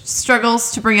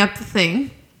struggles to bring up the thing.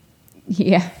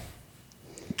 Yeah.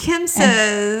 Kim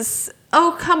says,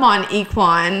 oh, come on,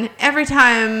 Equan. Every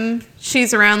time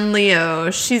she's around Leo,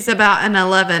 she's about an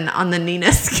 11 on the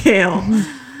Nina scale.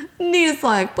 Nina's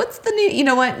like, what's the Nina? You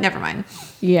know what? Never mind.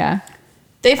 Yeah.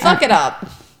 They fuck it up.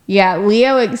 Yeah,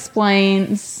 Leo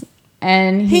explains,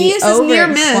 and he uses near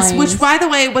miss, which, by the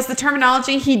way, was the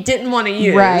terminology he didn't want to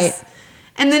use. Right.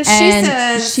 And then she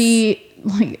says... she,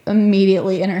 like,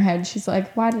 immediately in her head, she's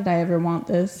like, why did I ever want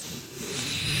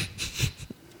this?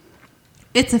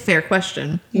 It's a fair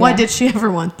question. Yeah. Why did she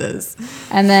ever want this?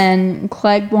 And then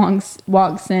Clegg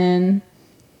walks in,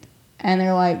 and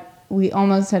they're like, we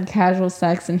almost had casual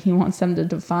sex, and he wants them to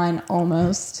define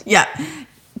almost. Yeah.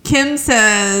 Kim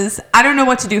says, I don't know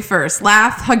what to do first.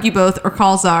 Laugh, hug you both, or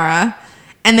call Zara.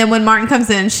 And then when Martin comes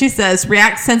in, she says,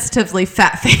 react sensitively,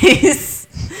 fat face.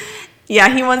 Yeah,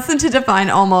 he wants them to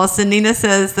define almost. And Nina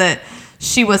says that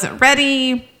she wasn't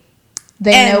ready.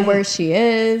 They know where she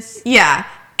is. Yeah.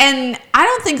 And I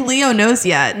don't think Leo knows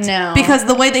yet. No. Because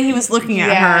the way that he was looking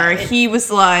at her, he was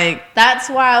like...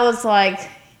 That's why I was like,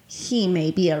 he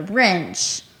may be a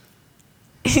wrench.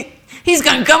 He's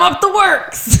going to gum up the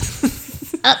works.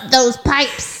 Up those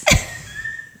pipes.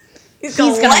 He's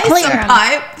gonna clear some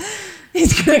pipe.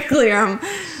 He's gonna clear them.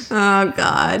 Oh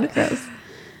God. Gross.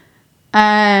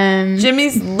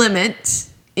 Jimmy's limit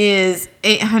is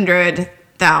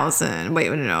 800,000.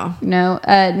 Wait, no. No.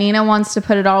 Nina wants to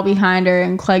put it all behind her,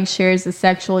 and Clegg shares the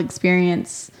sexual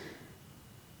experience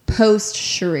post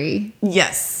Cherie.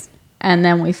 Yes. And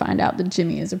then we find out that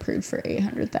Jimmy is approved for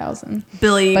 800,000.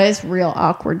 Billy, but it's real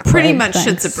awkward. Pretty Clegg, much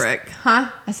thanks. shits a brick,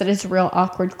 huh? I said it's real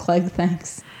awkward. Clegg,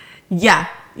 thanks. Yeah.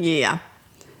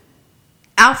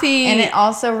 Alfie, and it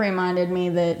also reminded me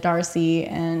that Darcy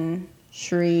and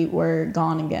Cherie were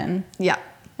gone again. Yeah.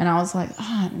 And I was like,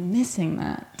 I'm missing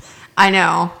that. I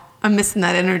know. I'm missing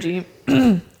that energy.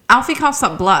 Alfie coughs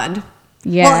up blood.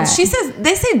 Yeah. Well,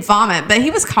 they say vomit, but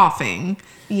he was coughing.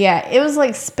 Yeah, it was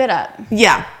like spit up.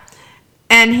 Yeah.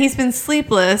 And he's been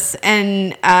sleepless,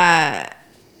 and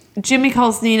Jimmy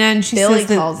calls Nina, and Billy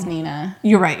calls Nina.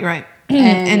 You're right.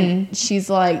 And she's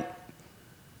like,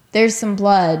 there's some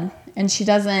blood, and she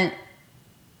doesn't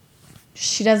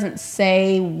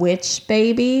say which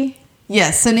baby.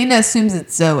 Yes, so Nina assumes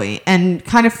it's Zoe and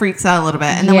kind of freaks out a little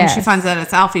bit. And then when she finds out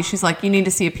it's Alfie, she's like, you need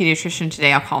to see a pediatrician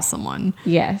today. I'll call someone.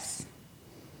 Yes.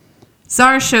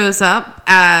 Zara shows up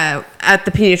at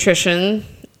the pediatrician.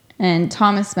 And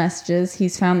Thomas messages,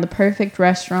 he's found the perfect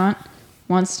restaurant,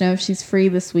 wants to know if she's free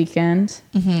this weekend.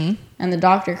 Mm-hmm. And the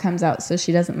doctor comes out, so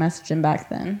she doesn't message him back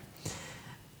then.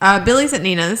 Billy's at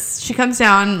Nina's. She comes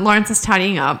down. Lawrence is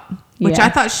tidying up, which I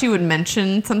thought she would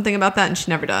mention something about that, and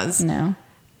she never does. No.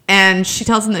 And she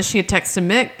tells him that she had texted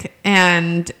Mick,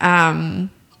 and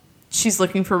she's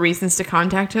looking for reasons to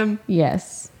contact him.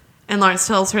 Yes. And Lawrence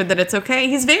tells her that it's okay.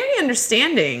 He's very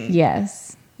understanding.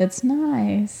 Yes. It's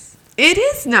nice. It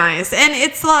is nice. And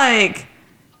it's like,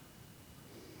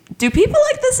 do people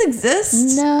like this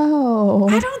exist? No.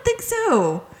 I don't think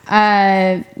so.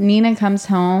 Nina comes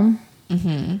home.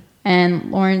 Mm-hmm.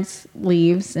 And Lawrence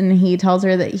leaves. And he tells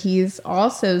her that he's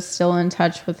also still in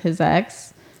touch with his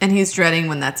ex. And he's dreading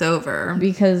when that's over.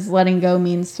 Because letting go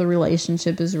means the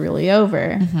relationship is really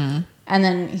over. Mm-hmm. And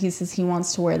then he says he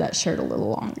wants to wear that shirt a little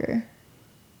longer.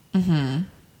 Mm-hmm.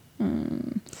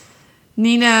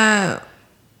 Nina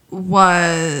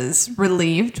was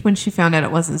relieved when she found out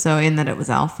it wasn't Zoe and that it was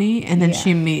Alfie. And then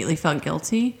she immediately felt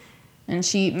guilty. And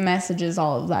she messages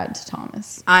all of that to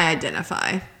Thomas. I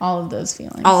identify. All of those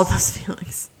feelings. All of those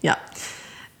feelings. Yeah.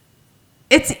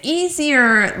 It's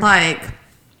easier, like,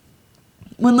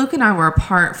 when Luke and I were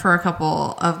apart for a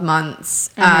couple of months,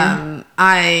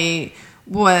 I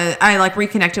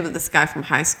reconnected with this guy from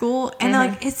high school, and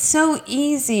like, it's so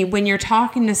easy when you're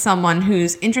talking to someone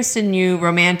who's interested in you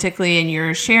romantically and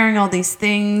you're sharing all these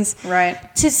things,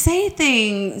 right? To say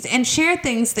things and share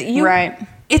things that you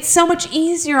it's so much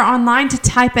easier online to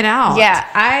type it out. Yeah,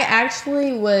 I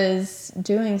actually was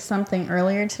doing something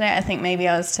earlier today. I think maybe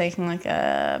I was taking like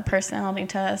a personality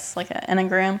test, like an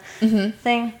Enneagram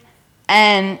thing.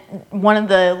 And one of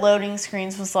the loading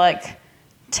screens was like,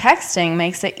 texting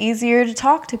makes it easier to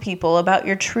talk to people about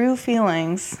your true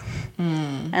feelings.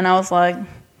 And I was like,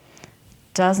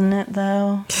 doesn't it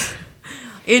though?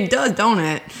 It does, don't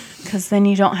it? Because then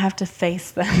you don't have to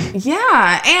face them.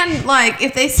 Yeah, and like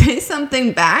if they say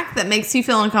something back that makes you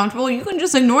feel uncomfortable, you can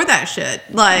just ignore that shit.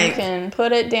 Like you can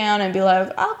put it down and be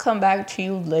like, I'll come back to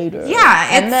you later. Yeah,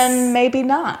 and then maybe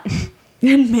not.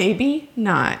 And maybe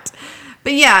not.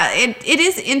 But yeah, it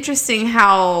is interesting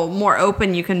how more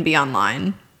open you can be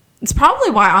online. It's probably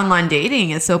why online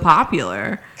dating is so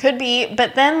popular. Could be,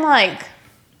 but then like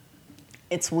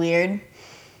it's weird.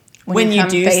 When you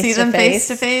do see them face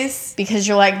to face, because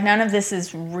you're like, none of this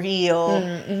is real.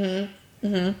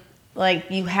 Like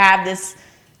you have this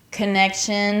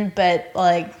connection, but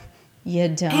like you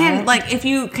don't. And like if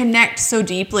you connect so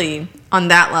deeply on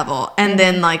that level, and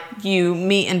then like you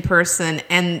meet in person,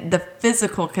 and the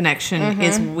physical connection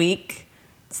is weak,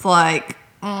 it's like,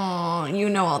 oh, you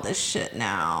know all this shit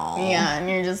now. Yeah, and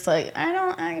you're just like, I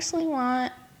don't actually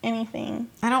want anything.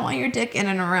 I don't want your dick in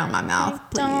and around my mouth,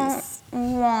 please. I don't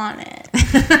want it.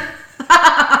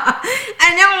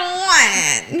 I don't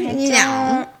want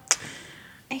it.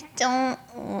 I don't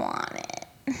want it.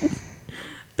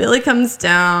 Billy comes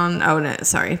down. Oh, no,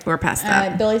 sorry. We're past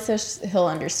that. Billy says he'll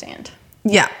understand.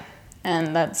 Yeah.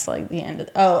 And that's like the end of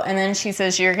and then she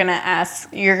says you're going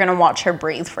to watch her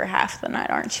breathe for half the night,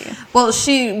 aren't you? Well,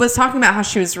 she was talking about how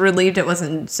she was relieved it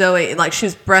wasn't Zoe. Like, she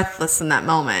was breathless in that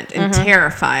moment and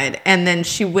terrified. And then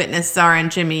she witnessed Zara and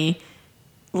Jimmy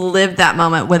live that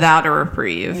moment without a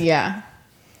reprieve. Yeah.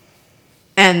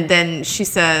 And then she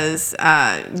says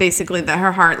basically that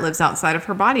her heart lives outside of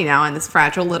her body now in this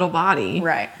fragile little body.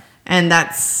 Right. And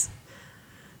that's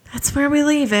where we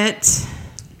leave it.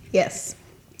 Yes.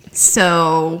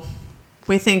 So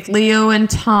we think Leo and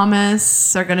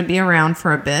Thomas are going to be around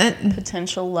for a bit.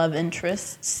 Potential love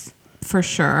interests. For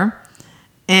sure.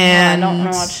 And I don't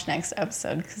want to watch next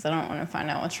episode because I don't want to find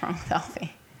out what's wrong with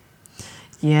Alfie.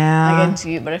 Yeah. I get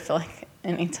you, but I feel like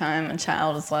anytime a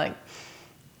child is like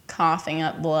coughing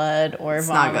up blood or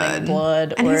vomiting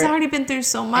blood. And he's already been through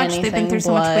so much. They've been through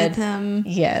so much with him.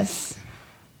 Yes.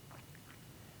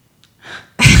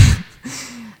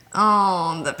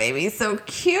 Oh, the baby's so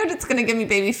cute. It's going to give me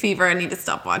baby fever. I need to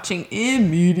stop watching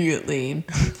immediately.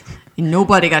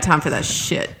 Nobody got time for that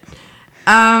shit.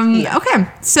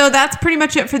 Okay, so that's pretty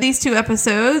much it for these 2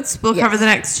 episodes. We'll cover the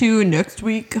next 2 next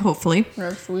week, hopefully.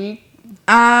 Next week.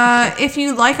 If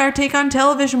you like our take on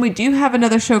television, we do have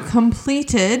another show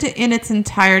completed in its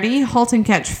entirety, Halt and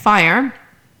Catch Fire.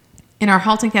 In our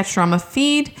Halt and Catch drama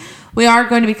feed, we are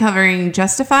going to be covering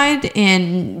Justified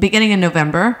beginning in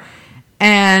November.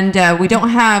 And we don't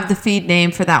have the feed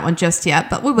name for that one just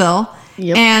yet, but we will.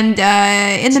 Yep. And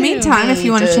in the meantime, if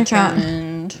you want to check out,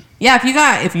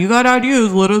 if you got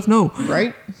ideas, let us know.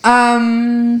 Right.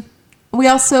 We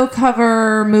also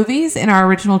cover movies in our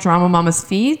original Drama Mamas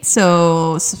feed,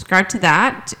 so subscribe to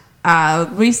that.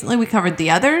 Recently, we covered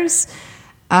The Others,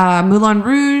 Moulin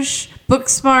Rouge,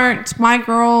 Booksmart, My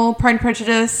Girl, Pride and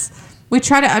Prejudice. We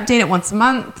try to update it once a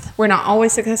month. We're not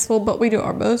always successful, but we do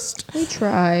our best. We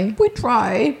try.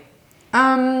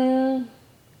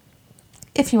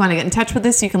 If you want to get in touch with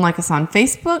us, you can like us on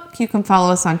Facebook. You can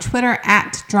follow us on Twitter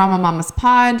at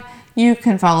DramaMamasPod. You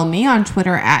can follow me on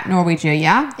Twitter at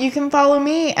Norwegia. You can follow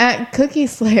me at Cookie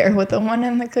Slayer with a 1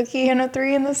 in the cookie and a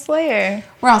 3 in the Slayer.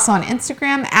 We're also on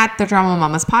Instagram at The Drama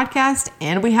Mamas Podcast,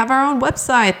 and we have our own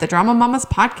website,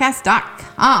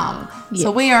 thedramamamaspodcast.com. Yes.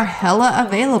 So we are hella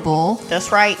available.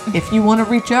 That's right. If you want to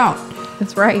reach out.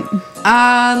 That's right.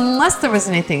 Unless there was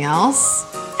anything else,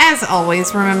 as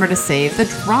always, remember to save the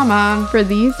drama for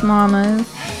these mamas.